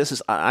looking at this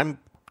is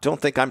don't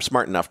think I'm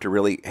smart enough to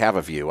really have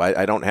a view.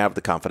 I don't have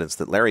the confidence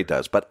that Larry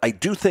does, but I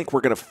do think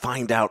we're going to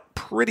find out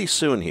pretty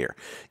soon here.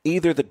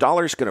 Either the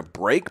dollar's going to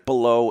break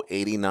below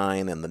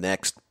 89 in the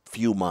next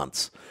few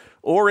months,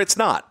 or it's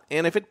not.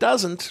 And if it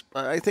doesn't,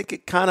 I think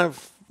it kind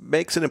of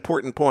makes an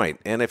important point.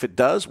 And if it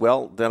does,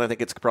 well, then I think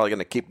it's probably going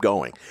to keep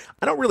going.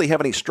 I don't really have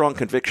any strong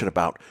conviction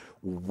about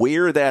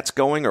where that's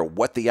going or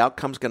what the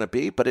outcome's going to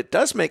be, but it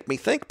does make me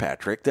think,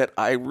 Patrick, that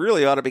I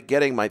really ought to be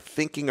getting my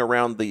thinking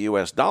around the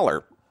U.S.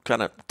 dollar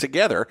kind of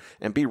together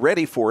and be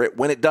ready for it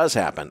when it does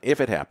happen,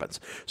 if it happens.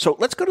 So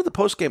let's go to the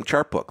post-game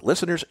chart book.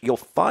 Listeners, you'll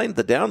find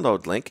the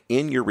download link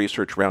in your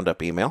Research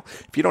Roundup email.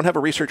 If you don't have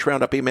a Research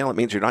Roundup email, it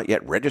means you're not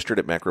yet registered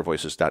at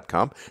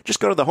MacroVoices.com. Just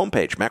go to the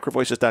homepage,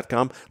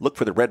 MacroVoices.com, look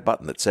for the red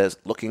button that says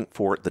Looking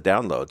for the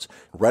Downloads,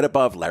 right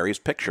above Larry's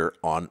picture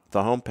on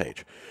the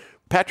homepage.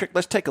 Patrick,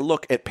 let's take a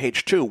look at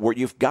page 2 where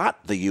you've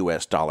got the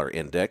U.S. dollar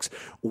index.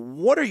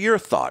 What are your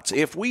thoughts?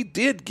 If we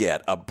did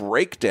get a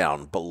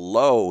breakdown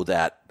below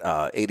that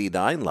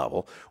 89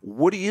 level,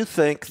 what do you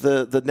think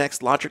the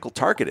next logical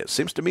target is?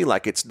 Seems to me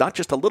like it's not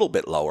just a little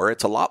bit lower,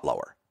 it's a lot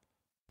lower.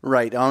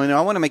 Right. I mean,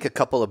 I want to make a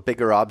couple of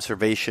bigger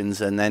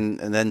observations and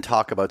then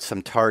talk about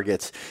some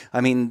targets.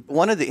 I mean,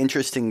 one of the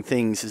interesting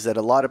things is that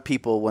a lot of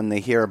people, when they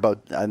hear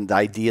about the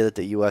idea that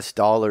the U.S.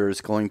 dollar is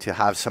going to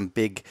have some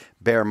big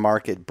bear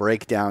market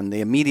breakdown,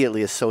 they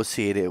immediately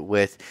associate it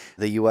with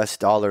the U.S.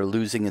 dollar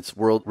losing its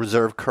world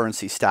reserve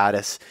currency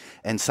status,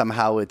 and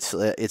somehow it's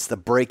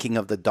the breaking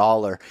of the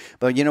dollar.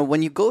 But,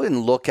 when you go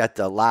and look at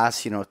the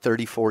last,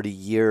 30, 40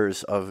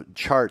 years of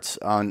charts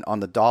on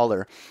the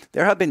dollar,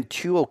 there have been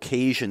 2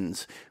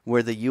 occasions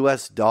where the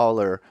U.S.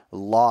 dollar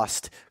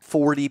lost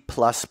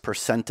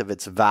 40+% of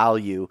its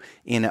value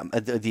in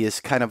these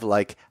kind of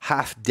like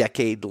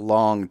half-decade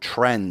long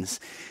trends.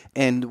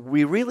 And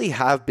we really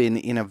have been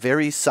in a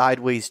very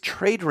sideways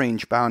trade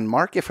range bound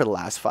market for the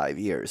last 5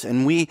 years.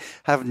 And we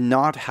have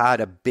not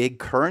had a big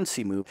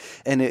currency move.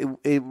 And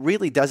it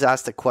really does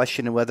ask the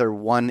question of whether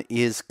one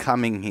is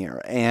coming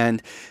here.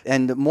 And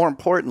more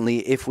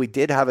importantly, if we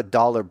did have a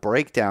dollar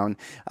breakdown,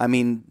 I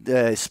mean,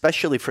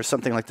 especially for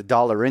something like the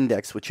dollar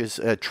index, which is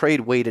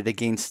trade weighted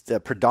against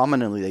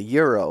predominantly the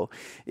euro,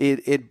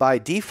 it by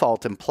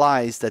default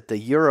implies that the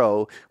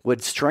euro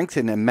would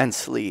strengthen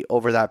immensely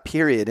over that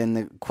period. And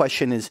the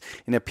question is,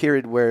 in a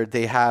period where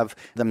they have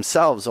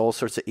themselves all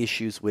sorts of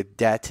issues with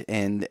debt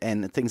and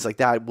things like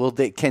that,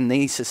 can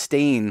they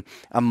sustain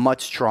a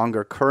much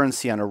stronger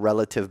currency on a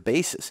relative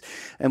basis?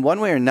 And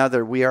one way or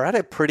another, we are at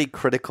a pretty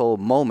critical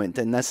moment.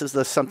 And this is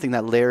something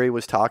that Larry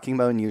was talking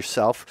about and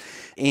yourself.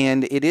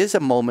 And it is a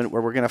moment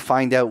where we're going to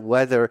find out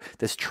whether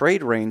this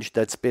trade range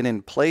that's been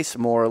in place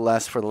more or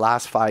less for the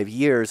last 5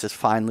 years is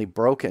finally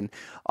broken.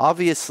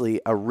 Obviously,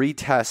 a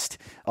retest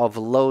of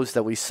lows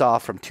that we saw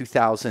from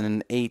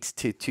 2008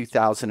 to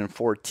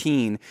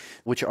 2014,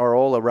 which are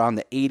all around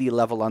the 80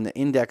 level on the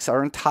index,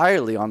 are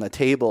entirely on the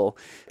table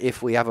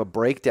if we have a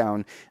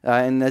breakdown.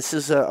 And this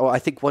is, I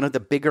think, one of the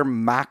bigger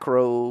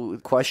macro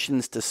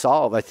questions to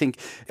solve. I think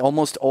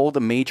almost all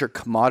the major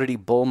commodity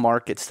bull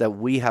markets that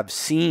we have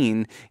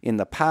seen in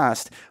the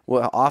past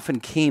often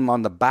came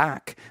on the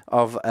back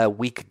of a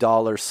weak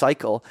dollar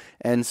cycle.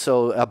 And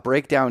so a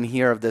breakdown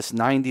here of this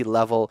 90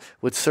 level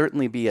would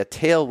certainly be a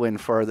tailwind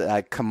for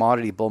that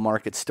commodity bull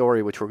market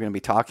story, which we're going to be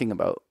talking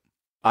about.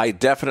 I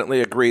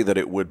definitely agree that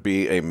it would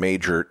be a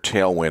major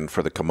tailwind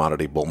for the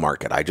commodity bull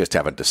market. I just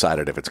haven't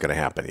decided if it's going to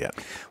happen yet.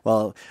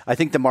 Well, I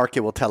think the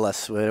market will tell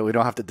us. We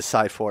don't have to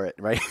decide for it,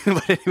 right?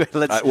 But anyway,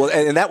 let's...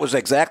 and that was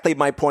exactly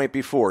my point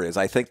before, is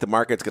I think the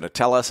market's going to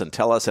tell us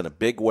in a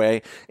big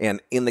way.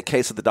 And in the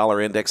case of the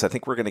dollar index, I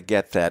think we're going to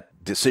get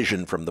that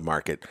decision from the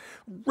market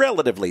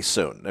relatively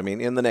soon. I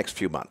mean, in the next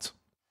few months.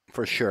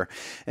 For sure.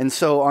 And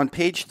so on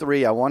page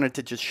 3, I wanted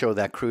to just show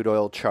that crude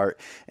oil chart.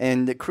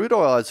 And the crude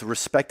oil has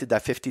respected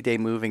that 50-day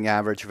moving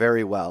average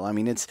very well. I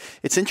mean, it's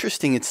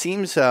interesting. It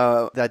seems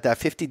that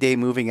 50-day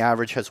moving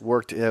average has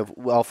worked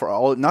well for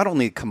all, not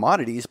only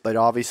commodities, but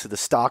obviously the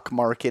stock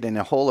market and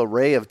a whole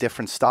array of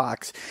different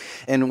stocks.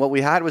 And what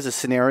we had was a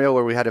scenario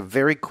where we had a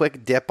very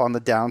quick dip on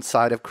the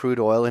downside of crude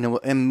oil, and it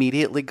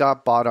immediately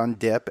got bought on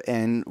dip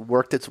and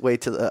worked its way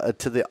to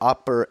the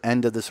upper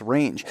end of this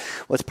range.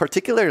 What's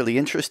particularly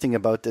interesting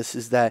about this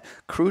is that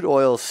crude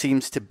oil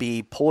seems to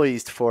be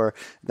poised for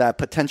that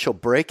potential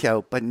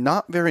breakout, but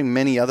not very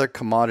many other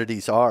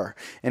commodities are.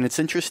 And it's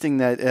interesting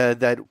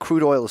that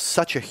crude oil is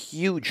such a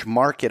huge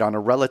market on a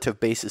relative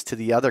basis to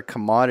the other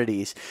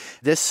commodities.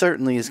 This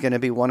certainly is going to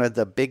be one of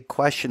the big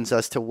questions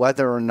as to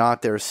whether or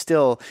not there's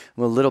still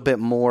a little bit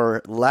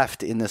more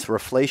left in this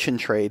reflation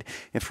trade.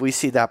 If we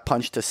see that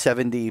punch to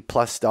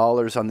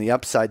 $70+ on the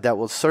upside, that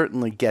will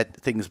certainly get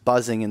things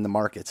buzzing in the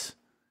markets.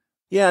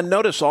 Yeah,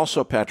 notice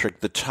also,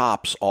 Patrick, the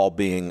tops all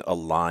being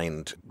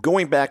aligned.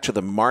 Going back to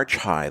the March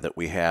high that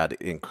we had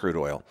in crude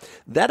oil,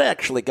 that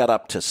actually got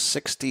up to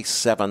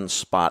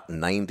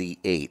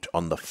 67.98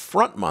 on the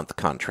front month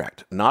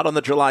contract, not on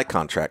the July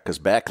contract, because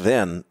back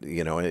then,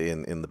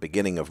 in the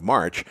beginning of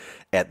March,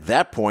 at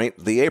that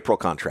point, the April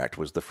contract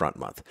was the front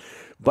month.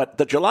 But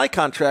the July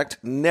contract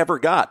never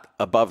got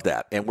above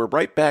that. And we're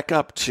right back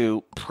up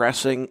to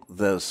pressing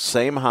the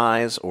same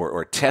highs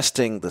or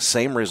testing the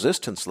same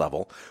resistance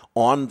level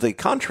on the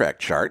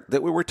contract chart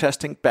that we were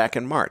testing back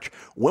in March.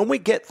 When we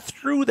get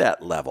through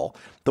that level,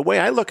 the way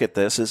I look at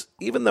this is,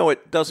 even though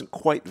it doesn't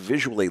quite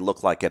visually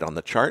look like it on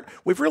the chart,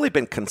 we've really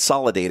been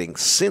consolidating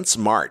since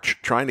March,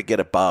 trying to get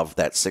above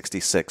that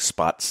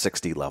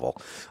 66.60 level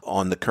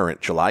on the current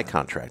July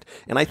contract.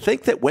 And I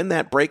think that when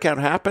that breakout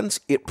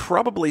happens, it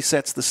probably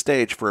sets the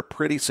stage for a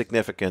pretty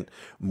significant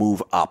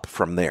move up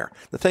from there.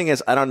 The thing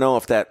is, I don't know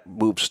if that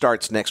move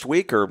starts next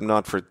week or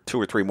not for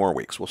 2 or 3 more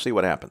weeks. We'll see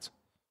what happens.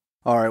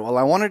 All right. Well,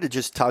 I wanted to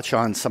just touch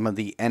on some of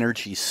the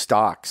energy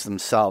stocks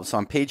themselves. So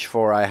on page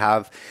 4, I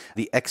have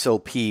the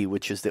XOP,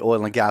 which is the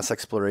Oil and Gas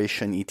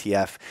Exploration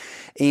ETF.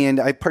 And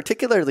I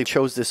particularly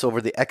chose this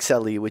over the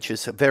XLE, which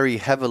is very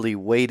heavily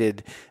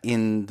weighted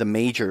in the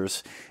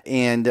majors.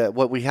 And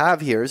what we have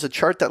here is a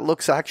chart that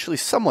looks actually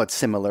somewhat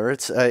similar.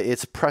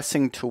 It's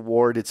pressing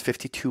toward its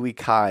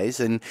 52-week highs.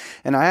 And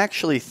I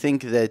actually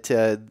think that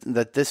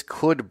that this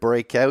could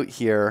break out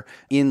here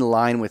in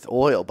line with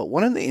oil. But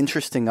one of the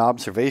interesting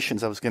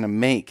observations I was going to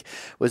make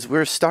was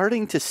we're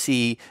starting to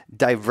see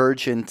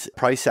divergent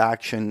price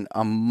action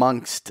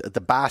amongst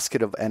the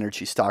basket of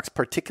energy stocks,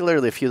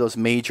 particularly a few of those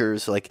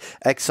majors like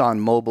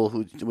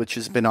ExxonMobil, which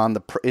has been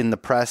in the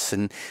press,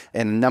 and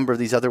a number of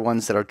these other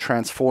ones that are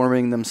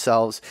transforming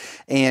themselves.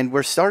 And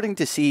we're starting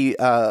to see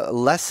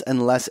less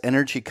and less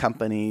energy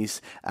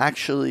companies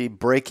actually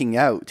breaking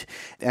out.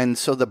 And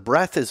so the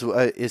breadth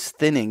is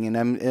thinning. And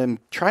I'm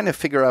trying to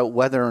figure out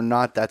whether or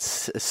not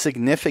that's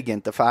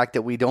significant, the fact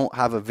that we don't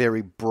have a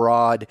very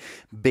broad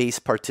base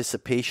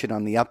participation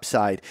on the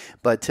upside.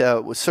 But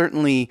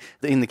certainly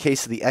in the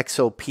case of the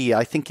XOP,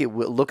 I think it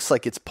looks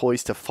like it's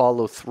poised to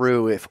follow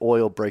through if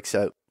oil breaks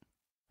out.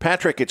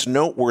 Patrick, it's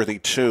noteworthy,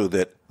 too,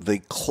 that the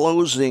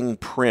closing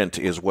print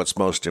is what's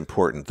most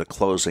important, the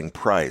closing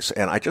price.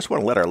 And I just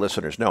want to let our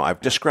listeners know, I've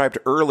described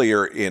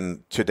earlier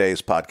in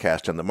today's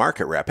podcast in the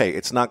market wrap, hey,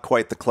 it's not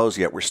quite the close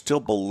yet. We're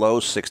still below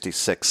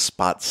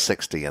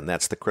 66.60, and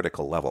that's the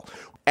critical level.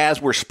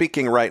 As we're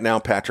speaking right now,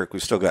 Patrick,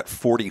 we've still got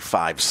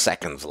 45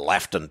 seconds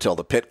left until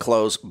the pit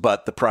close,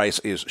 but the price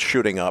is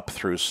shooting up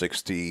through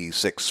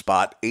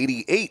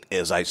 66.88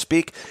 as I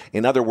speak.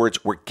 In other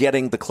words, we're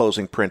getting the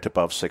closing print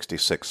above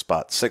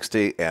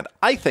 66.60, and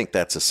I think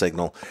that's a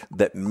signal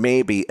that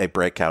maybe a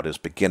breakout is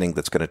beginning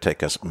that's going to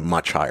take us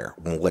much higher.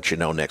 We'll let you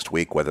know next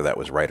week whether that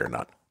was right or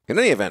not. In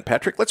any event,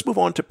 Patrick, let's move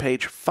on to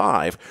page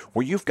 5,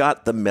 where you've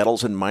got the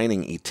Metals and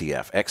Mining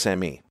ETF,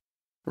 XME.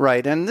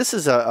 Right, and this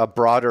is a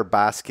broader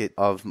basket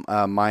of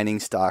mining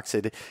stocks.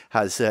 It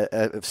has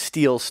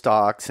steel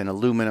stocks and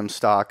aluminum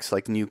stocks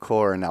like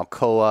Nucor and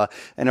Alcoa,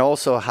 and it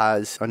also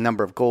has a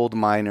number of gold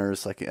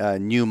miners like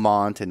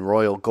Newmont and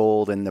Royal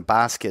Gold in the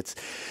baskets.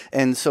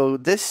 And so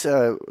this,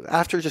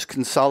 after just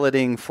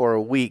consolidating for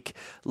a week,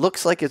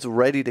 looks like it's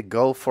ready to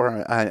go for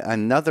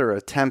another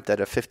attempt at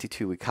a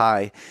 52-week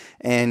high,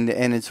 and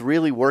it's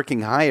really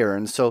working higher.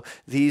 And so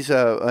these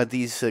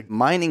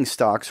mining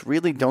stocks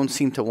really don't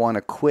seem to want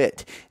to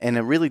quit. And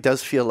it really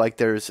does feel like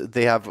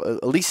they have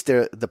at least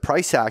the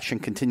price action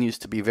continues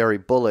to be very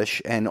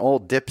bullish, and all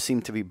dips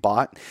seem to be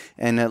bought.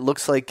 And it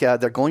looks like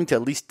they're going to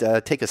at least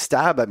take a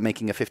stab at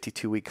making a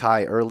 52-week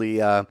high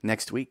early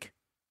next week.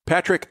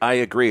 Patrick, I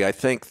agree. I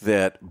think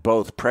that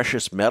both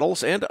precious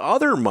metals and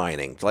other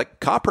mining,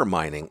 like copper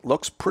mining,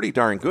 looks pretty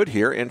darn good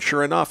here. And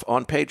sure enough,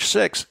 on page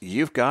 6,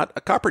 you've got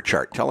a copper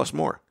chart. Tell us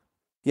more.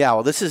 Yeah,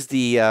 well, this is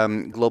the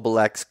Global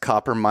X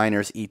Copper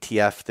Miners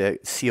ETF, the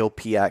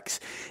COPX.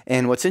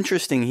 And what's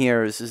interesting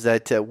here is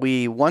that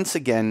we once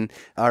again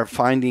are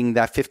finding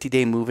that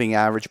 50-day moving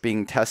average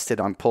being tested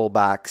on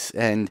pullbacks.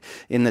 And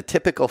in the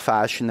typical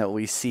fashion that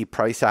we see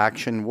price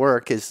action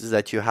work is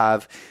that you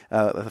have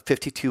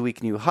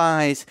 52-week new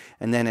highs,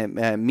 and then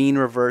it mean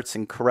reverts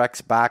and corrects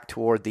back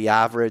toward the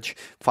average,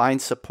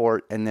 finds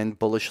support, and then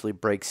bullishly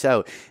breaks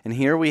out. And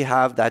here we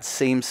have that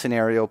same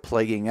scenario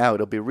playing out.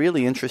 It'll be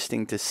really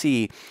interesting to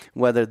see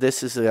whether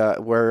this is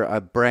where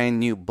a brand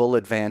new bull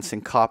advance in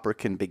copper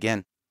can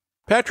begin.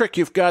 Patrick,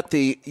 you've got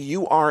the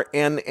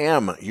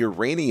URNM,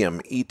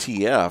 Uranium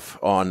ETF,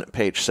 on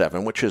page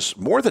 7, which has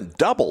more than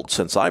doubled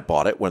since I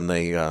bought it when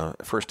they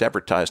first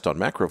advertised on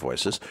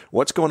MacroVoices.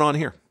 What's going on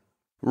here?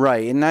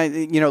 Right. And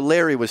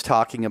Larry was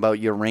talking about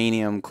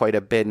uranium quite a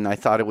bit, and I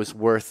thought it was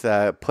worth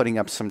putting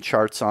up some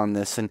charts on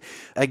this. And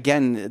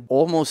again,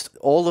 almost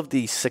all of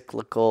the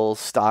cyclical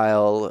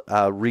style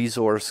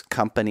resource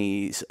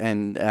companies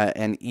and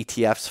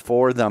ETFs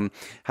for them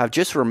have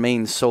just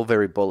remained so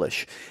very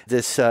bullish.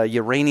 This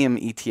uranium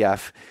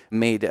ETF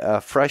made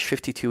a fresh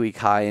 52-week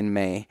high in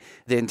May.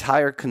 The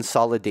entire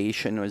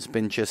consolidation has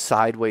been just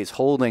sideways,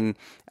 holding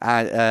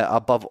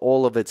above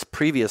all of its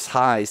previous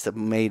highs that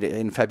made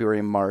in February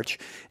and March,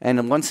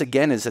 and once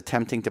again is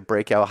attempting to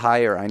break out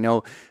higher. I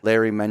know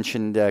Larry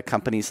mentioned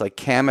companies like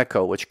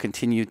Cameco, which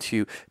continue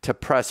to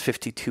press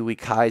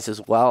 52-week highs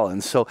as well,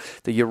 and so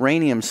the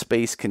uranium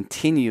space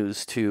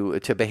continues to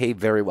behave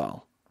very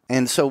well.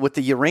 And so with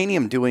the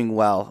uranium doing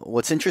well,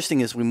 what's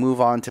interesting is we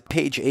move on to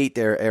page 8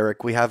 there,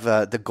 Erik. We have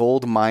the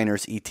gold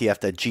miners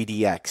ETF, the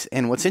GDX.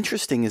 And what's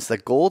interesting is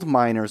that gold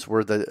miners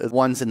were the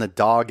ones in the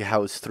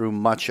doghouse through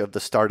much of the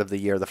start of the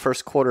year. The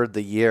first quarter of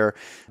the year,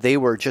 they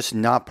were just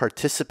not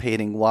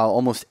participating while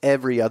almost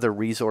every other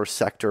resource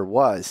sector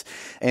was.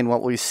 And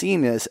what we've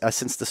seen is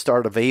since the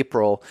start of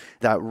April,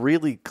 that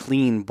really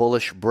clean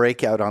bullish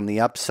breakout on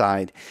the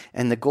upside.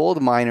 And the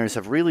gold miners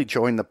have really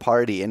joined the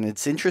party. And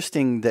it's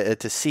interesting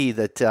to see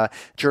that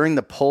during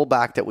the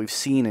pullback that we've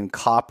seen in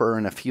copper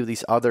and a few of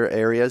these other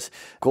areas,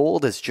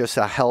 gold has just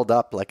held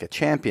up like a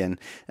champion.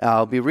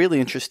 It'll be really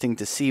interesting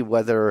to see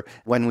whether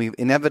when we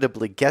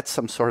inevitably get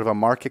some sort of a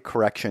market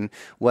correction,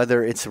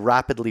 whether it's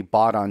rapidly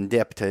bought on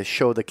dip to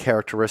show the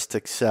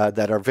characteristics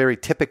that are very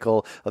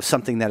typical of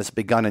something that has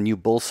begun a new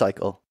bull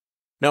cycle.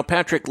 Now,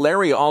 Patrick,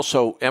 Larry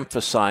also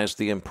emphasized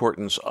the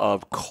importance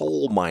of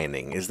coal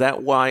mining. Is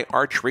that why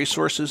Arch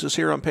Resources is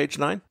here on page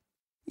 9?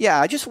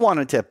 Yeah, I just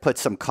wanted to put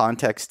some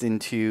context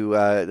into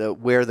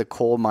where the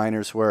coal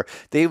miners were.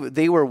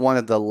 They were one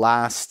of the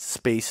last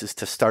spaces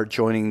to start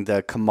joining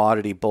the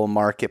commodity bull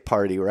market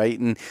party, right?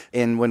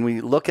 And when we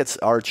look at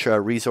Arch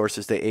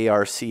Resources, the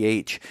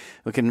ARCH,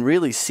 we can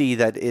really see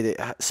that it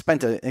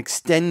spent an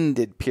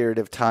extended period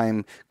of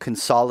time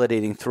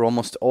consolidating through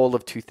almost all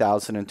of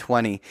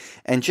 2020.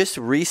 And just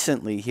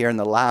recently, here in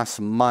the last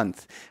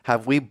month,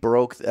 have we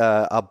broke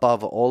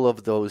above all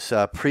of those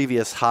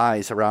previous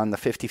highs around the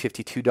 $50,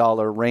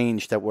 $52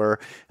 range that were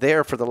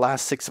there for the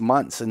last 6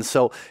 months. And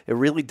so it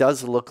really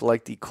does look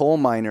like the coal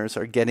miners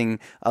are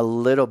getting a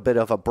little bit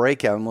of a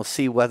breakout, and we'll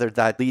see whether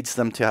that leads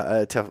them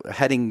to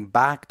heading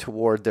back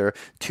toward their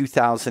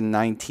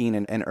 2019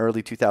 and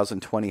early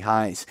 2020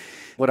 highs.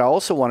 What I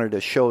also wanted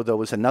to show, though,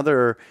 was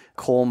another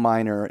coal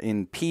miner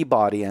in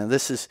Peabody, and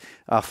this is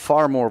a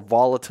far more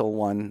volatile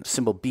one,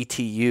 symbol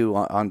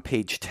BTU on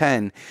page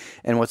 10.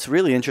 And what's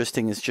really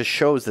interesting is just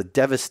shows the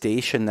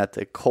devastation that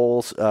the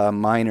coal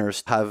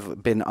miners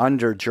have been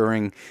under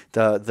during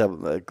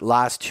the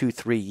last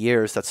 2-3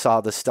 years that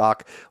saw the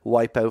stock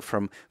wipe out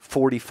from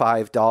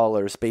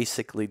 $45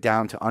 basically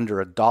down to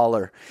under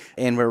 $1.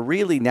 And we're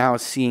really now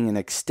seeing an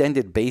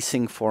extended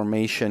basing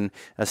formation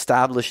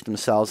establish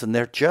themselves, and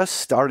they're just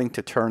starting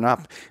to turn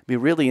up. It'll be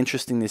really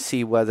interesting to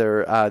see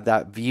whether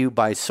that view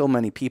by so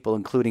many people,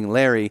 including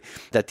Larry,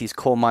 that these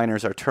coal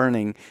miners are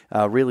turning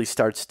really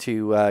starts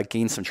to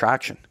gain some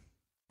traction.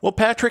 Well,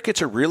 Patrick,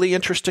 it's a really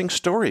interesting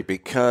story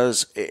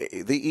because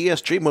the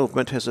ESG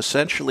movement has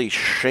essentially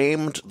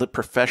shamed the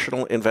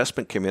professional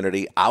investment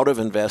community out of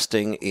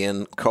investing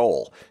in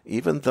coal,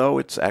 even though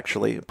it's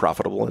actually a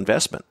profitable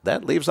investment.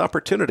 That leaves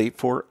opportunity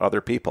for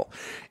other people.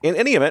 In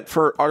any event,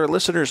 for our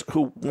listeners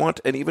who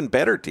want an even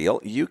better deal,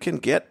 you can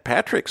get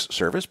Patrick's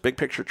service, Big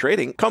Picture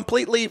Trading,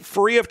 completely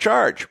free of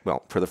charge.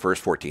 Well, for the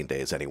first 14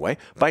 days anyway,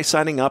 by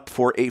signing up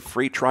for a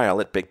free trial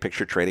at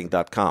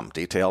bigpicturetrading.com.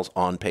 Details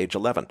on page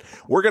 11.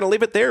 We're going to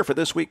leave it there for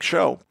this week's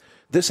show.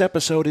 This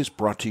episode is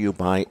brought to you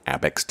by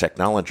Abex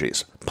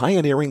Technologies,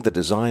 pioneering the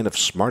design of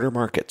smarter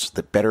markets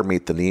that better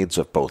meet the needs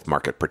of both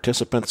market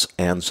participants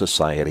and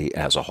society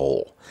as a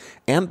whole.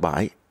 And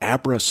by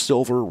Abra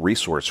Silver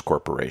Resource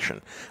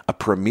Corporation, a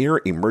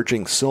premier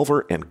emerging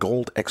silver and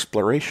gold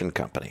exploration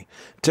company,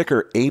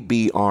 ticker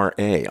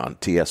ABRA on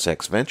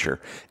TSX Venture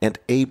and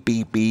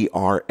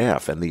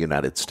ABBRF in the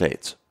United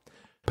States.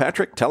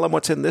 Patrick, tell them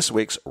what's in this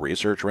week's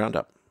Research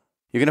Roundup.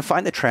 You're going to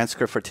find the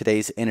transcript for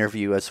today's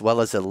interview, as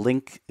well as a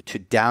link to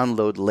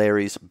download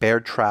Larry's Bear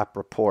Trap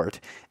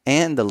report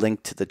and the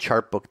link to the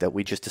chart book that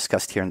we just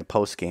discussed here in the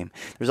postgame.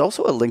 There's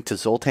also a link to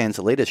Zoltan's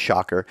latest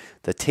shocker,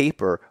 the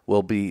taper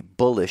will be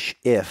bullish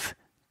if ...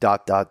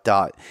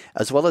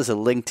 as well as a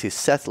link to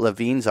Seth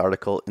Levine's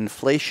article,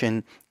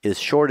 Inflation is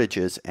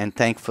Shortages and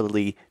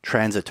Thankfully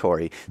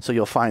Transitory. So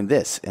you'll find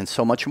this and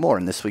so much more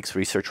in this week's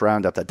Research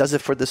Roundup. That does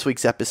it for this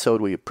week's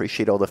episode. We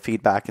appreciate all the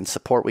feedback and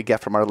support we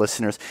get from our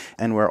listeners,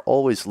 and we're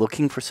always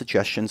looking for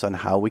suggestions on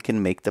how we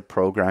can make the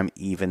program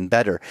even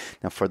better.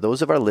 Now, for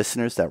those of our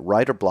listeners that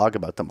write or blog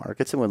about the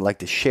markets and would like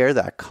to share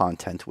that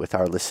content with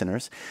our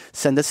listeners,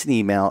 send us an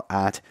email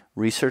at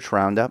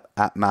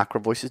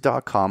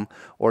researchroundup@macrovoices.com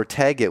or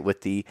tag it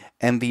with the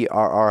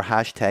MVRR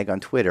hashtag on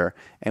Twitter,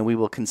 and we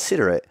will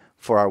consider it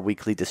for our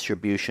weekly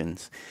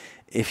distributions.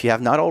 If you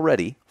have not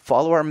already,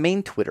 follow our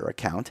main Twitter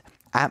account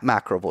at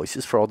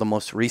MacroVoices for all the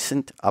most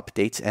recent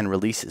updates and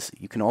releases.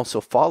 You can also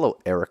follow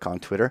Erik on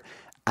Twitter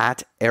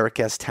at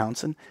Erik S.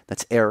 Townsend.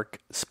 That's Erik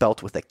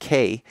spelt with a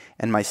K,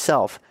 and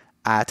myself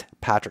at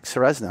Patrick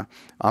Ceresna.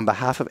 On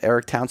behalf of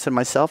Erik Townsend and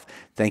myself,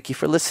 thank you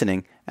for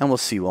listening, and we'll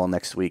see you all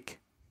next week.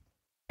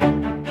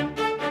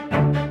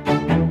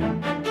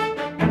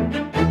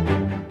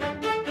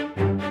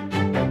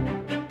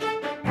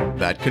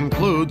 That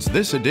concludes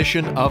this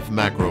edition of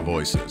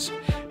MacroVoices.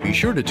 Be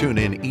sure to tune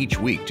in each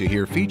week to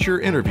hear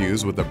feature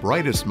interviews with the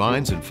brightest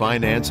minds in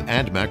finance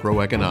and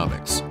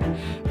macroeconomics.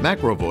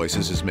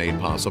 MacroVoices is made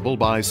possible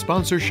by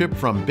sponsorship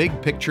from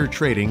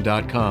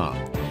BigPictureTrading.com,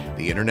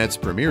 the Internet's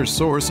premier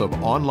source of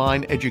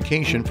online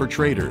education for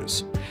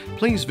traders.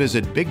 Please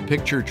visit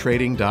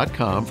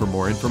BigPictureTrading.com for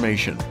more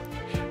information.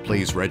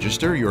 Please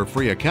register your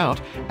free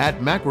account at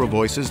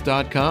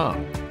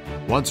MacroVoices.com.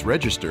 Once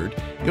registered,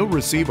 you'll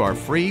receive our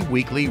free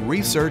weekly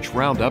Research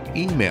Roundup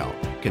email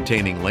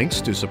containing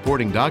links to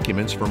supporting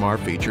documents from our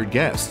featured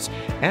guests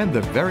and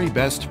the very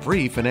best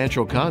free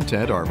financial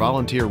content our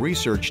volunteer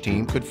research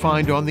team could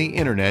find on the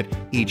internet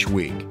each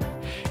week.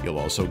 You'll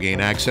also gain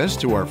access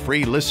to our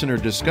free listener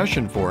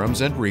discussion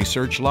forums and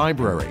research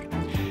library.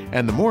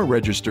 And the more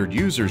registered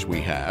users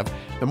we have,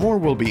 the more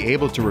we'll be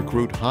able to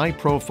recruit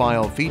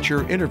high-profile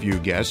feature interview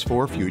guests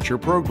for future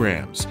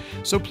programs.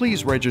 So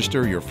please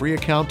register your free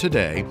account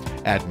today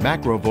at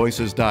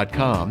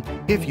MacroVoices.com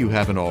if you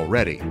haven't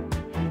already.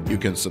 You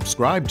can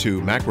subscribe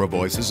to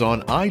MacroVoices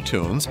on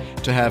iTunes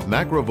to have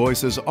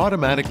MacroVoices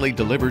automatically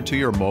delivered to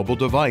your mobile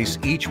device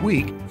each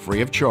week,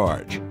 free of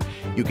charge.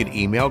 You can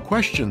email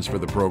questions for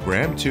the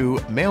program to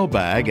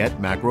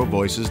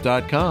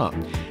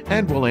mailbag@macrovoices.com,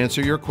 and we'll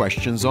answer your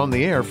questions on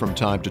the air from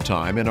time to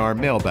time in our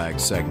mailbag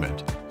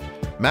segment.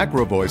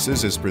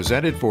 MacroVoices is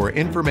presented for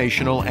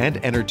informational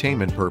and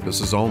entertainment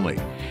purposes only.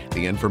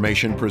 The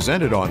information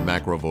presented on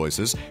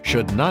MacroVoices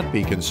should not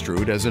be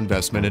construed as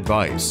investment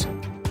advice.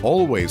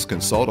 Always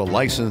consult a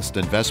licensed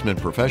investment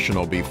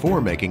professional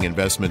before making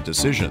investment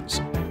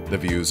decisions. The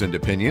views and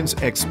opinions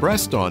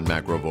expressed on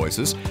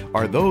MacroVoices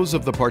are those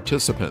of the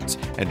participants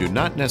and do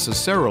not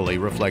necessarily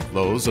reflect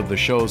those of the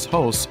show's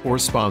hosts or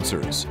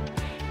sponsors.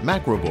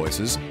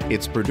 MacroVoices,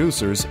 its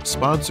producers,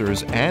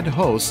 sponsors, and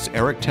hosts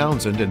Erik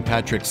Townsend and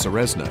Patrick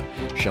Ceresna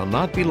shall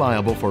not be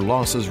liable for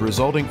losses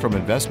resulting from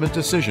investment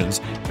decisions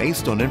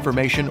based on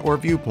information or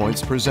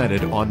viewpoints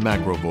presented on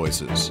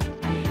MacroVoices.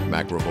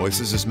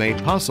 MacroVoices is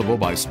made possible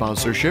by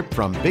sponsorship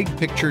from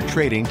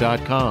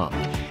BigPictureTrading.com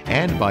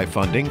and by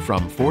funding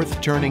from Fourth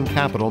Turning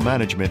Capital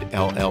Management,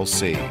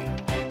 LLC.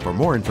 For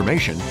more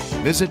information,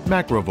 visit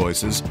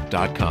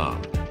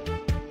MacroVoices.com.